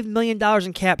 $75 million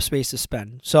in cap space to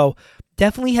spend. So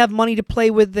definitely have money to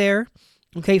play with there.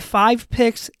 Okay, 5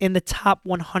 picks in the top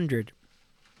 100.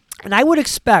 And I would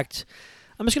expect,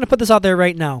 I'm just going to put this out there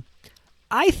right now,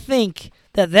 I think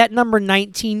that number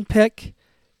 19 pick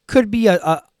could be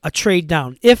a trade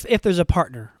down if there's a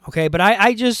partner. Okay, but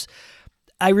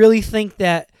I really think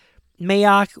that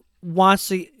Mayock wants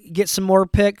to get some more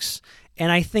picks,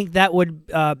 And I think that would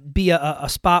be a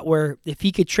spot where if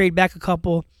he could trade back a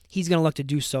couple, he's going to look to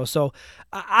do so. So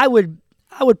I would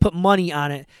put money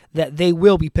on it that they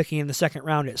will be picking in the second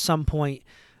round at some point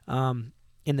in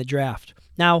the draft.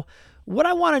 Now, what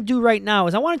I want to do right now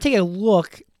is I want to take a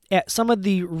look at some of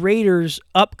the Raiders'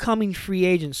 upcoming free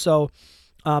agents. So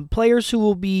players who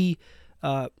will be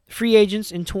free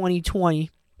agents in 2020.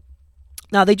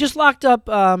 Now, they just locked up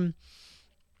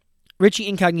Richie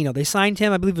Incognito. They signed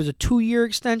him. I believe it was a 2-year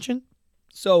extension.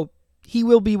 So he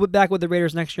will be back with the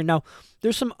Raiders next year. Now,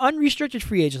 there's some unrestricted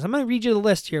free agents. I'm going to read you the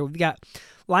list here. We've got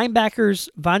linebackers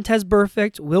Vontaze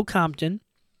Burfict, Will Compton,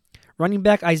 running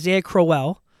back Isaiah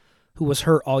Crowell, who was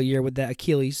hurt all year with the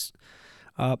Achilles,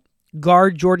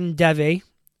 guard Jordan Devey,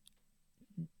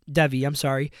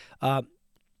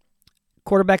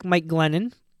 quarterback Mike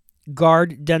Glennon,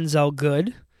 guard Denzel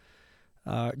Good,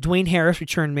 Dwayne Harris,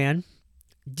 return man,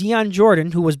 Dion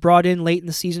Jordan, who was brought in late in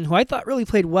the season, who I thought really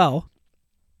played well,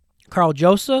 Carl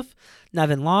Joseph,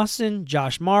 Nevin Lawson,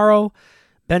 Josh Morrow,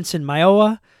 Benson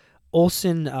Mayowa,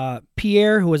 Olsen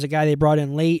Pierre, who was a guy they brought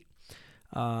in late,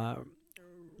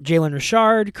 Jalen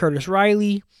Richard, Curtis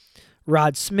Riley,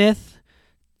 Rod Smith,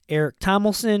 Eric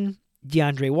Tomlinson,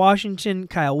 DeAndre Washington,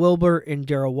 Kyle Wilbur, and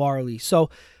Darryl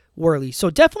Worley. So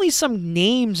definitely some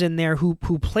names in there who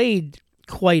played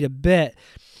quite a bit.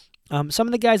 Some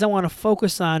of the guys I want to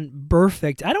focus on,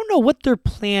 Burfict. I don't know what their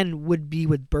plan would be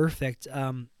with Burfict.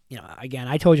 Again,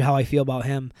 I told you how I feel about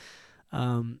him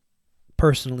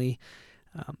personally.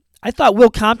 I thought Will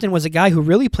Compton was a guy who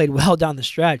really played well down the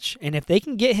stretch, and if they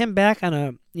can get him back on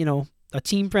a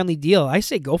team-friendly deal, I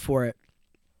say go for it.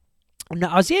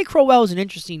 Now, Isaiah Crowell is an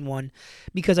interesting one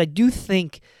because I do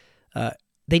think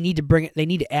they need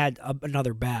to add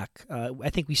another back. I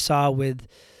think we saw with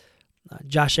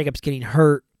Josh Jacobs getting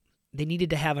hurt, they needed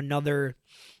to have another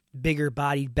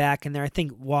bigger-bodied back in there. I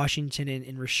think Washington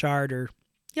and Richard are,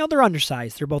 they're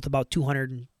undersized. They're both about 200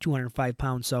 and 205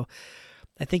 pounds, so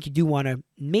I think you do want to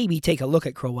maybe take a look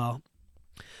at Crowell.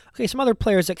 Okay, some other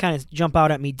players that kind of jump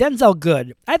out at me. Denzel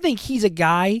Good. I think he's a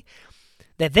guy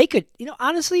that they could,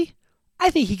 honestly, I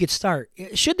think he could start.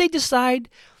 Should they decide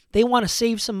they want to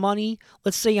save some money,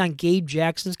 let's say on Gabe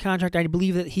Jackson's contract, I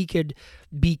believe that he could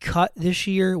be cut this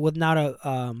year with not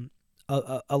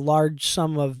a large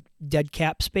sum of dead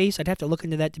cap space. I'd have to look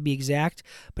into that to be exact,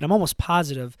 but I'm almost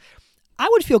positive. I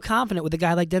would feel confident with a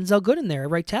guy like Denzel Good in there at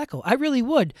right tackle. I really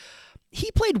would. He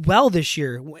played well this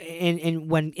year, and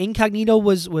when Incognito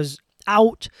was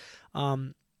out,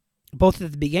 both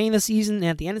at the beginning of the season and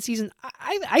at the end of the season,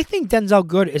 I think Denzel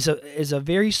Good is a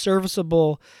very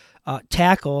serviceable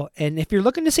tackle. And if you're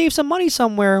looking to save some money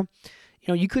somewhere,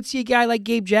 you could see a guy like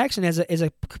Gabe Jackson as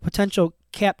a potential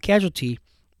cap casualty.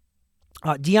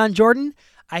 Dion Jordan,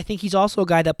 I think he's also a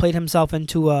guy that played himself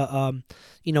into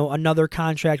another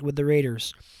contract with the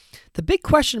Raiders. The big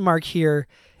question mark here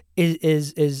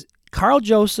is Carl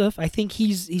Joseph. I think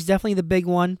he's definitely the big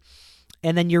one.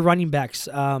 And then your running backs,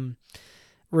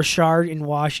 Richard in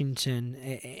Washington,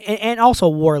 and also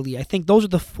Worley. I think those are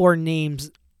the 4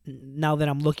 names now that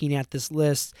I'm looking at this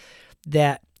list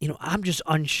that, I'm just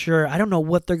unsure. I don't know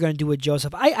what they're going to do with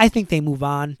Joseph. I think they move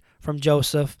on from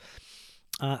Joseph.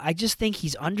 I just think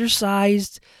he's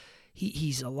undersized.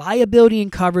 He's a liability in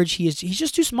coverage. He's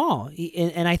just too small.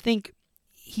 And I think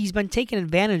he's been taken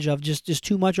advantage of just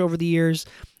too much over the years.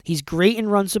 He's great in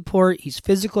run support. He's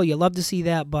physical. You love to see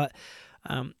that. But,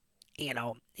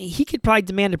 he could probably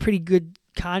demand a pretty good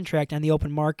contract on the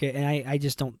open market, and I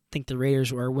just don't think the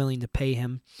Raiders are willing to pay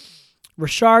him.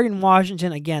 Richard and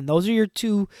Washington, again, those are your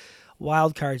 2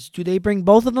 wild cards. Do they bring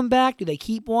both of them back? Do they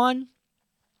keep one?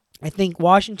 I think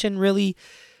Washington really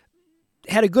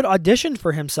had a good audition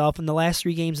for himself in the last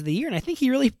 3 games of the year, and I think he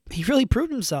really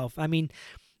proved himself. I mean,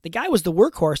 the guy was the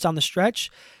workhorse on the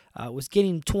stretch, was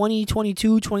getting 20,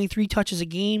 22, 23 touches a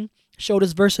game, showed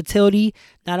his versatility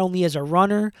not only as a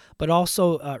runner, but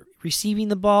also receiving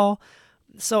the ball.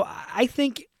 So I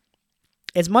think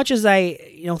as much as I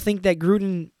think that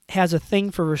Gruden has a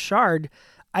thing for Richard,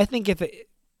 I think if it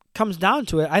comes down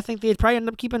to it, I think they'd probably end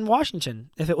up keeping Washington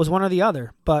if it was one or the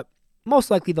other. But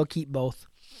most likely they'll keep both.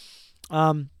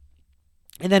 And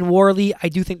then Worley, I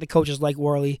do think the coaches like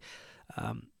Worley,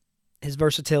 his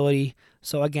versatility.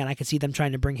 So again, I could see them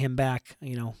trying to bring him back,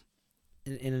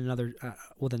 in another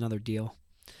with another deal.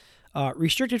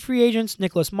 Restricted free agents: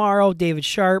 Nicholas Morrow, David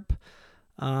Sharp.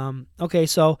 Okay,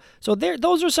 so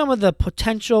those are some of the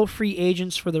potential free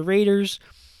agents for the Raiders.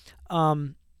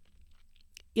 I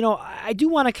do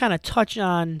want to kind of touch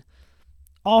on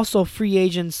also free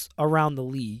agents around the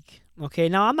league. Okay,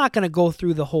 now I'm not going to go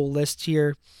through the whole list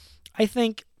here. I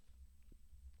think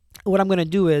what I'm going to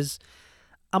do is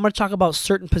I'm going to talk about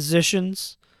certain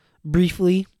positions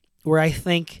briefly where I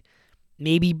think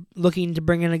maybe looking to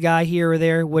bring in a guy here or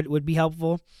there would be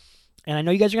helpful. And I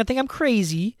know you guys are going to think I'm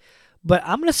crazy, but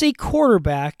I'm going to say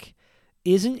quarterback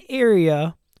is an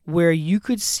area where you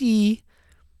could see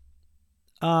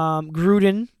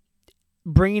Gruden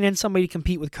bringing in somebody to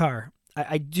compete with Carr.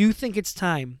 I do think it's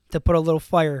time to put a little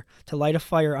fire, to light a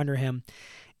fire under him.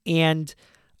 And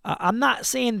I'm not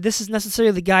saying this is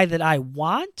necessarily the guy that I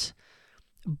want,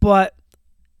 but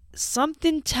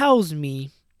something tells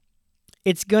me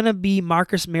it's going to be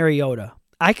Marcus Mariota.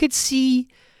 I could see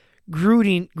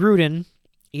Gruden,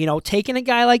 taking a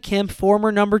guy like him,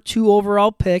 former number 2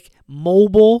 overall pick,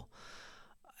 mobile,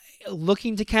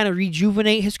 looking to kind of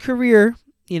rejuvenate his career.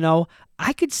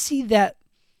 I could see that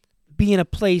being a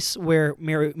place where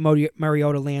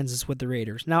Mariota lands is with the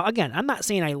Raiders. Now, again, I'm not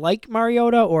saying I like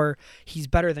Mariota or he's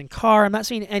better than Carr. I'm not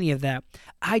saying any of that.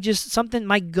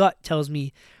 My gut tells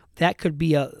me that could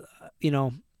be a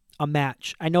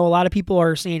match. I know a lot of people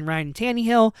are saying Ryan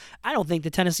Tannehill. I don't think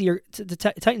the Titans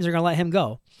are going to let him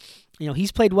go.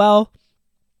 He's played well.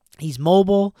 He's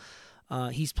mobile.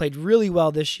 He's played really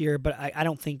well this year, but I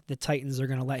don't think the Titans are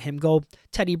going to let him go.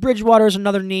 Teddy Bridgewater is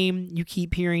another name you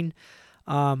keep hearing.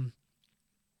 I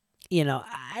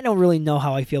don't really know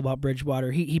how I feel about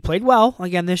Bridgewater. He played well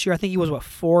again this year. I think he was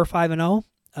 4 or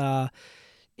 5-0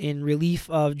 in relief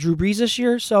of Drew Brees this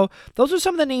year. So those are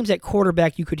some of the names at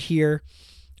quarterback you could hear.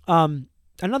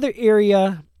 Another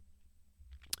area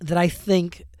that I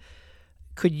think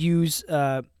could use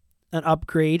an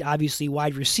upgrade, obviously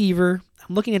wide receiver.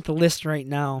 I'm looking at the list right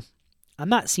now. I'm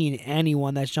not seeing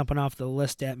anyone that's jumping off the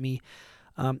list at me.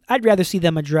 I'd rather see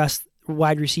them address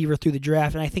wide receiver through the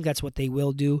draft, and I think that's what they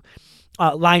will do.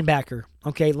 Linebacker.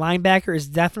 Okay, linebacker is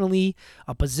definitely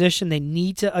a position they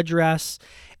need to address.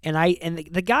 And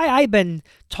the guy I've been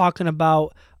talking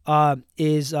about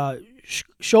is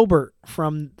Schobert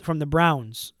from the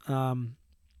Browns.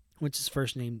 What's his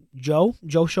first name? Joe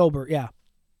Schobert. Yeah.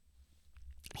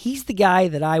 He's the guy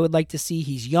that I would like to see.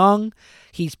 He's young.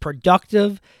 He's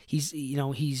productive.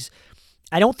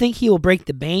 I don't think he will break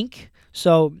the bank.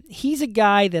 So he's a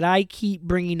guy that I keep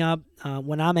bringing up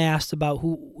when I'm asked about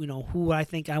who I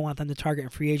think I want them to target in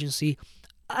free agency.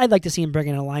 I'd like to see him bring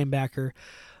in a linebacker.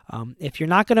 If you're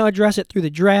not going to address it through the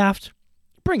draft,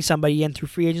 bring somebody in through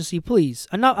free agency, please.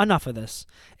 Enough of this.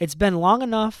 It's been long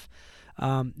enough.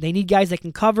 They need guys that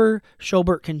can cover.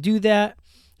 Schobert can do that.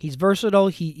 He's versatile.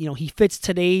 He fits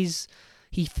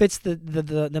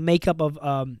the makeup of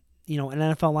an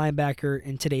NFL linebacker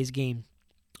in today's game.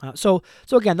 So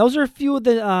again, those are a few of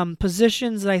the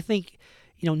positions that I think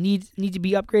need to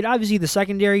be upgraded. Obviously, the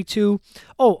secondary too.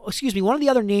 Oh, excuse me. One of the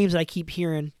other names that I keep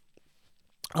hearing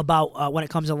about when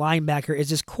it comes to linebacker is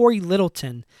this Corey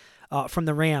Littleton from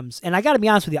the Rams. And I got to be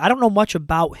honest with you, I don't know much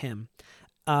about him.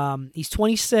 He's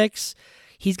 26.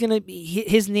 He's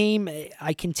his name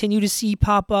I continue to see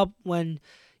pop up when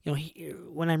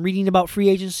I'm reading about free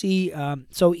agency.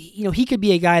 So he could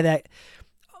be a guy that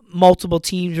multiple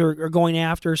teams are going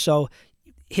after, so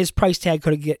his price tag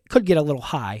could get a little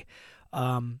high.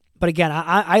 But again,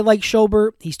 I like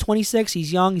Schobert. He's 26.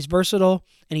 He's young. He's versatile,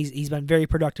 and he's been very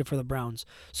productive for the Browns.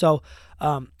 So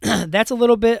that's a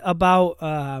little bit about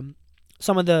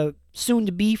some of the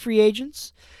soon-to-be free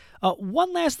agents.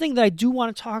 One last thing that I do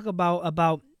want to talk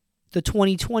about the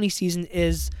 2020 season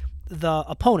is the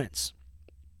opponents.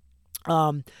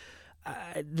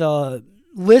 The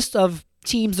list of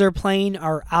teams they're playing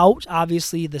are out.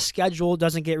 Obviously, the schedule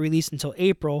doesn't get released until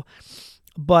April,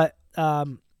 but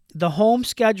the home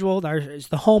schedule, the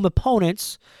home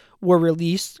opponents were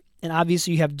released, and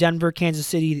obviously you have Denver, Kansas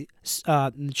City,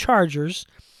 and the Chargers.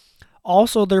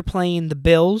 Also, they're playing the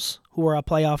Bills, who are a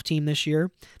playoff team this year,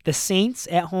 the Saints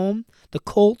at home, the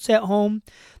Colts at home,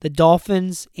 the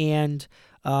Dolphins, and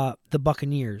the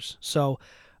Buccaneers. So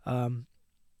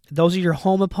those are your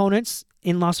home opponents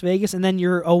in Las Vegas, and then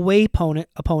your away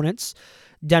opponents,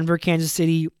 Denver, Kansas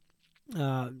City,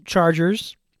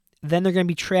 Chargers. Then they're going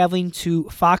to be traveling to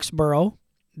Foxborough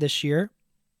this year,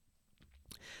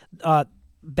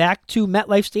 back to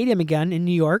MetLife Stadium again in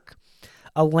New York,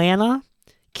 Atlanta,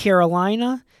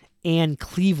 Carolina, and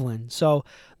Cleveland. So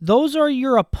those are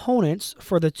your opponents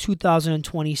for the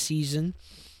 2020 season.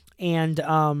 And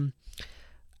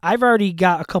I've already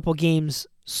got a couple games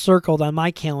circled on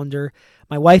my calendar.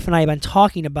 My wife and I have been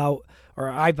talking about, or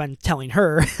I've been telling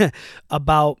her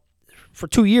about for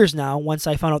 2 years now, once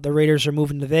I found out the Raiders are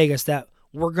moving to Vegas, that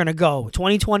we're going to go.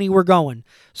 2020, we're going.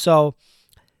 So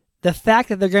the fact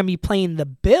that they're going to be playing the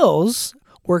Bills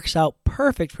works out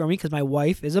perfect for me because my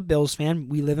wife is a Bills fan.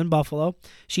 We live in Buffalo.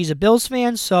 She's a Bills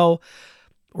fan, so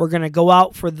we're going to go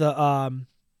out for the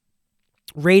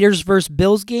Raiders versus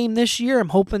Bills game this year. I'm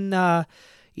hoping, that'll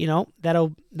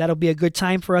be a good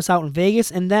time for us out in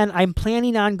Vegas. And then I'm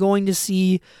planning on going to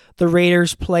see the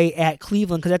Raiders play at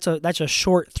Cleveland because that's a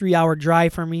short 3-hour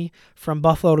drive for me from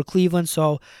Buffalo to Cleveland.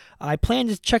 So I plan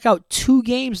to check out 2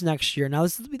 games next year. Now,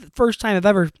 this will be the first time I've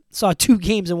ever saw 2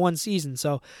 games in one season.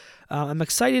 So I'm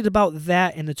excited about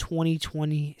that in the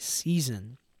 2020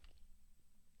 season.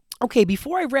 Okay,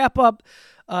 before I wrap up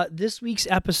this week's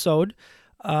episode,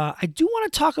 I do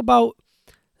want to talk about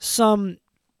some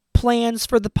plans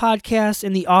for the podcast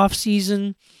in the off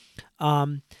season.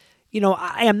 I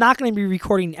am not going to be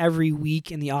recording every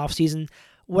week in the off season.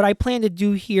 What I plan to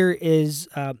do here is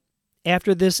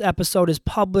after this episode is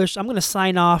published, I'm going to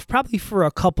sign off probably for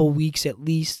a couple weeks at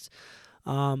least.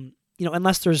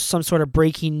 Unless there's some sort of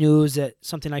breaking news that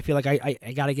something I feel like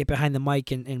I got to get behind the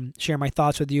mic and share my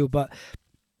thoughts with you. But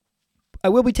I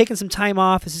will be taking some time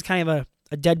off. This is kind of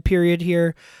a dead period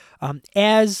here.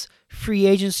 As free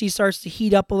agency starts to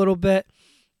heat up a little bit,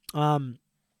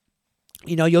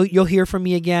 you'll hear from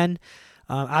me again.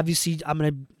 Obviously,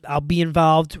 I'll be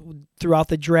involved throughout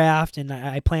the draft, and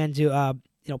I plan to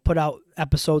put out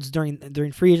episodes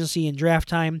during free agency and draft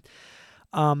time.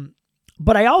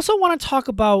 But I also want to talk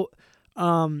about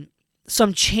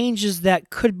some changes that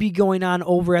could be going on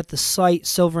over at the site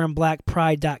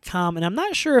silverandblackpride.com, and I'm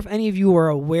not sure if any of you are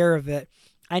aware of it.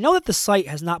 I know that the site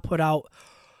has not put out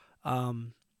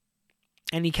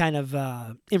any kind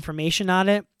of information on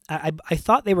it. I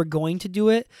thought they were going to do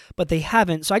it, but they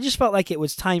haven't. So I just felt like it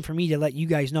was time for me to let you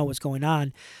guys know what's going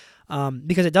on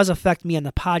because it does affect me on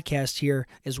the podcast here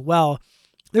as well.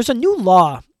 There's a new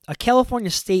law, a California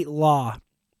state law,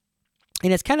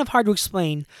 and it's kind of hard to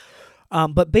explain.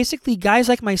 But basically, guys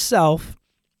like myself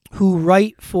who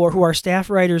are staff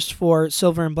writers for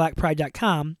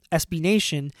silverandblackpride.com, SB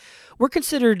Nation, we're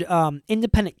considered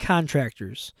independent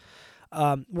contractors.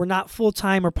 We're not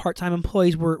full-time or part-time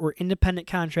employees. We're independent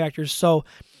contractors. So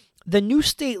the new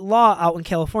state law out in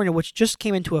California, which just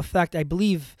came into effect, I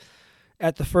believe,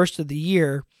 at the first of the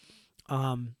year,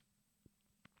 kind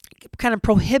of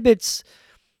prohibits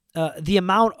the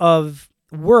amount of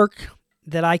work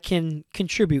that I can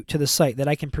contribute to the site, that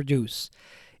I can produce.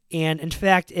 And in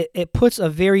fact, it puts a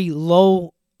very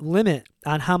low limit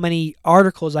on how many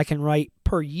articles I can write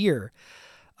per year.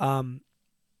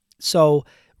 So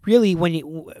really,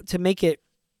 to make it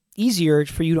easier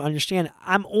for you to understand,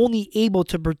 I'm only able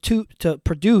to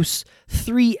produce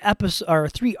 3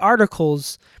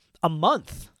 articles a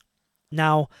month.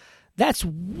 Now, that's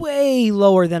way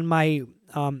lower than my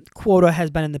quota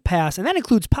has been in the past, and that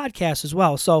includes podcasts as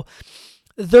well. So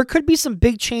there could be some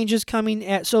big changes coming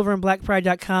at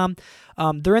silverandblackpride.com.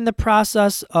 They're in the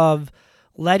process of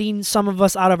letting some of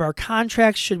us out of our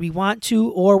contracts should we want to,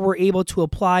 or we're able to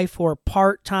apply for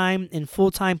part-time and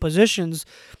full-time positions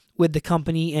with the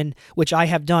company, and which I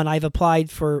have done. I've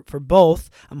applied for both.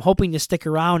 I'm hoping to stick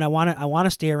around. I want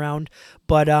to stay around,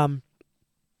 but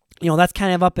that's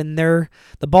kind of the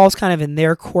ball's kind of in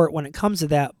their court when it comes to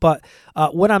that. But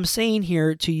what I'm saying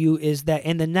here to you is that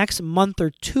in the next month or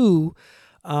two,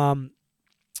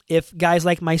 if guys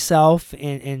like myself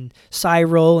and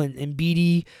Cyril and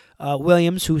BD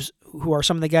Williams, who are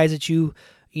some of the guys that you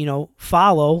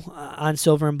follow on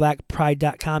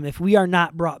silverandblackpride.com, if we are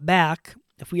not brought back,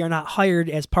 if we are not hired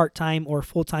as part-time or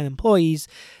full-time employees,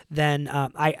 then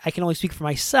I can only speak for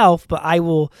myself, but I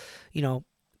will,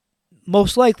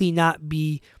 most likely not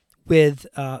be with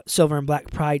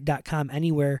silverandblackpride.com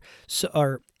anywhere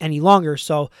or any longer.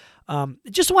 So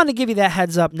just wanted to give you that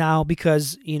heads up now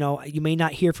because, you may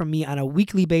not hear from me on a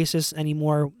weekly basis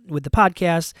anymore with the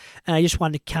podcast, and I just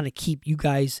wanted to kind of keep you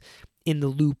guys in the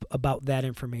loop about that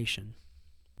information.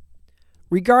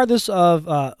 Regardless of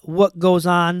what goes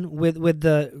on with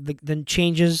the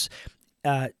changes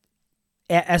at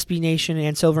SB Nation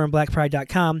and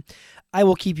silverandblackpride.com, I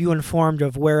will keep you informed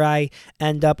of where I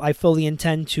end up. I fully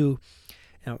intend to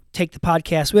take the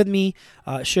podcast with me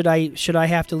should I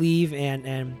have to leave, and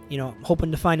I'm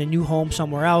hoping to find a new home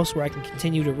somewhere else where I can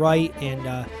continue to write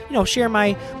and share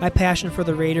my passion for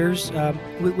the Raiders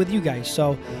with you guys.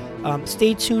 So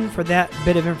stay tuned for that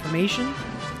bit of information.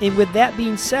 And with that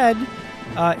being said,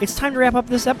 it's time to wrap up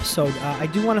this episode. I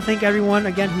do want to thank everyone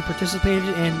again who participated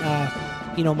in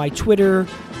my Twitter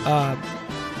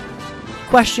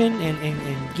question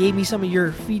and gave me some of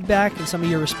your feedback and some of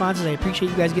your responses. I appreciate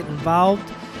you guys getting involved,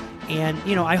 and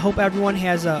I hope everyone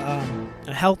has a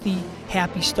healthy,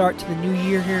 happy start to the new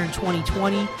year here in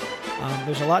 2020.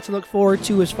 There's a lot to look forward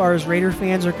to as far as Raider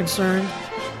fans are concerned.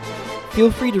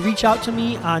 Feel free to reach out to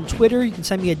me on Twitter. You can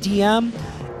send me a DM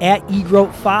at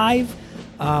egroat5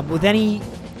 with any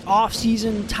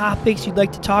off-season topics you'd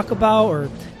like to talk about, or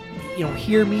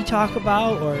hear me talk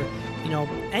about, or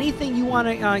anything you want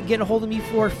to get a hold of me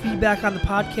for, feedback on the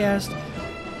podcast,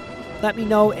 let me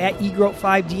know at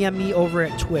eGroat5. DM me over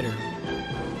at Twitter.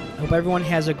 I hope everyone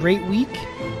has a great week.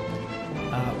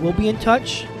 We'll be in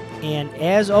touch, and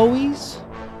as always,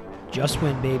 just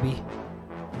win, baby.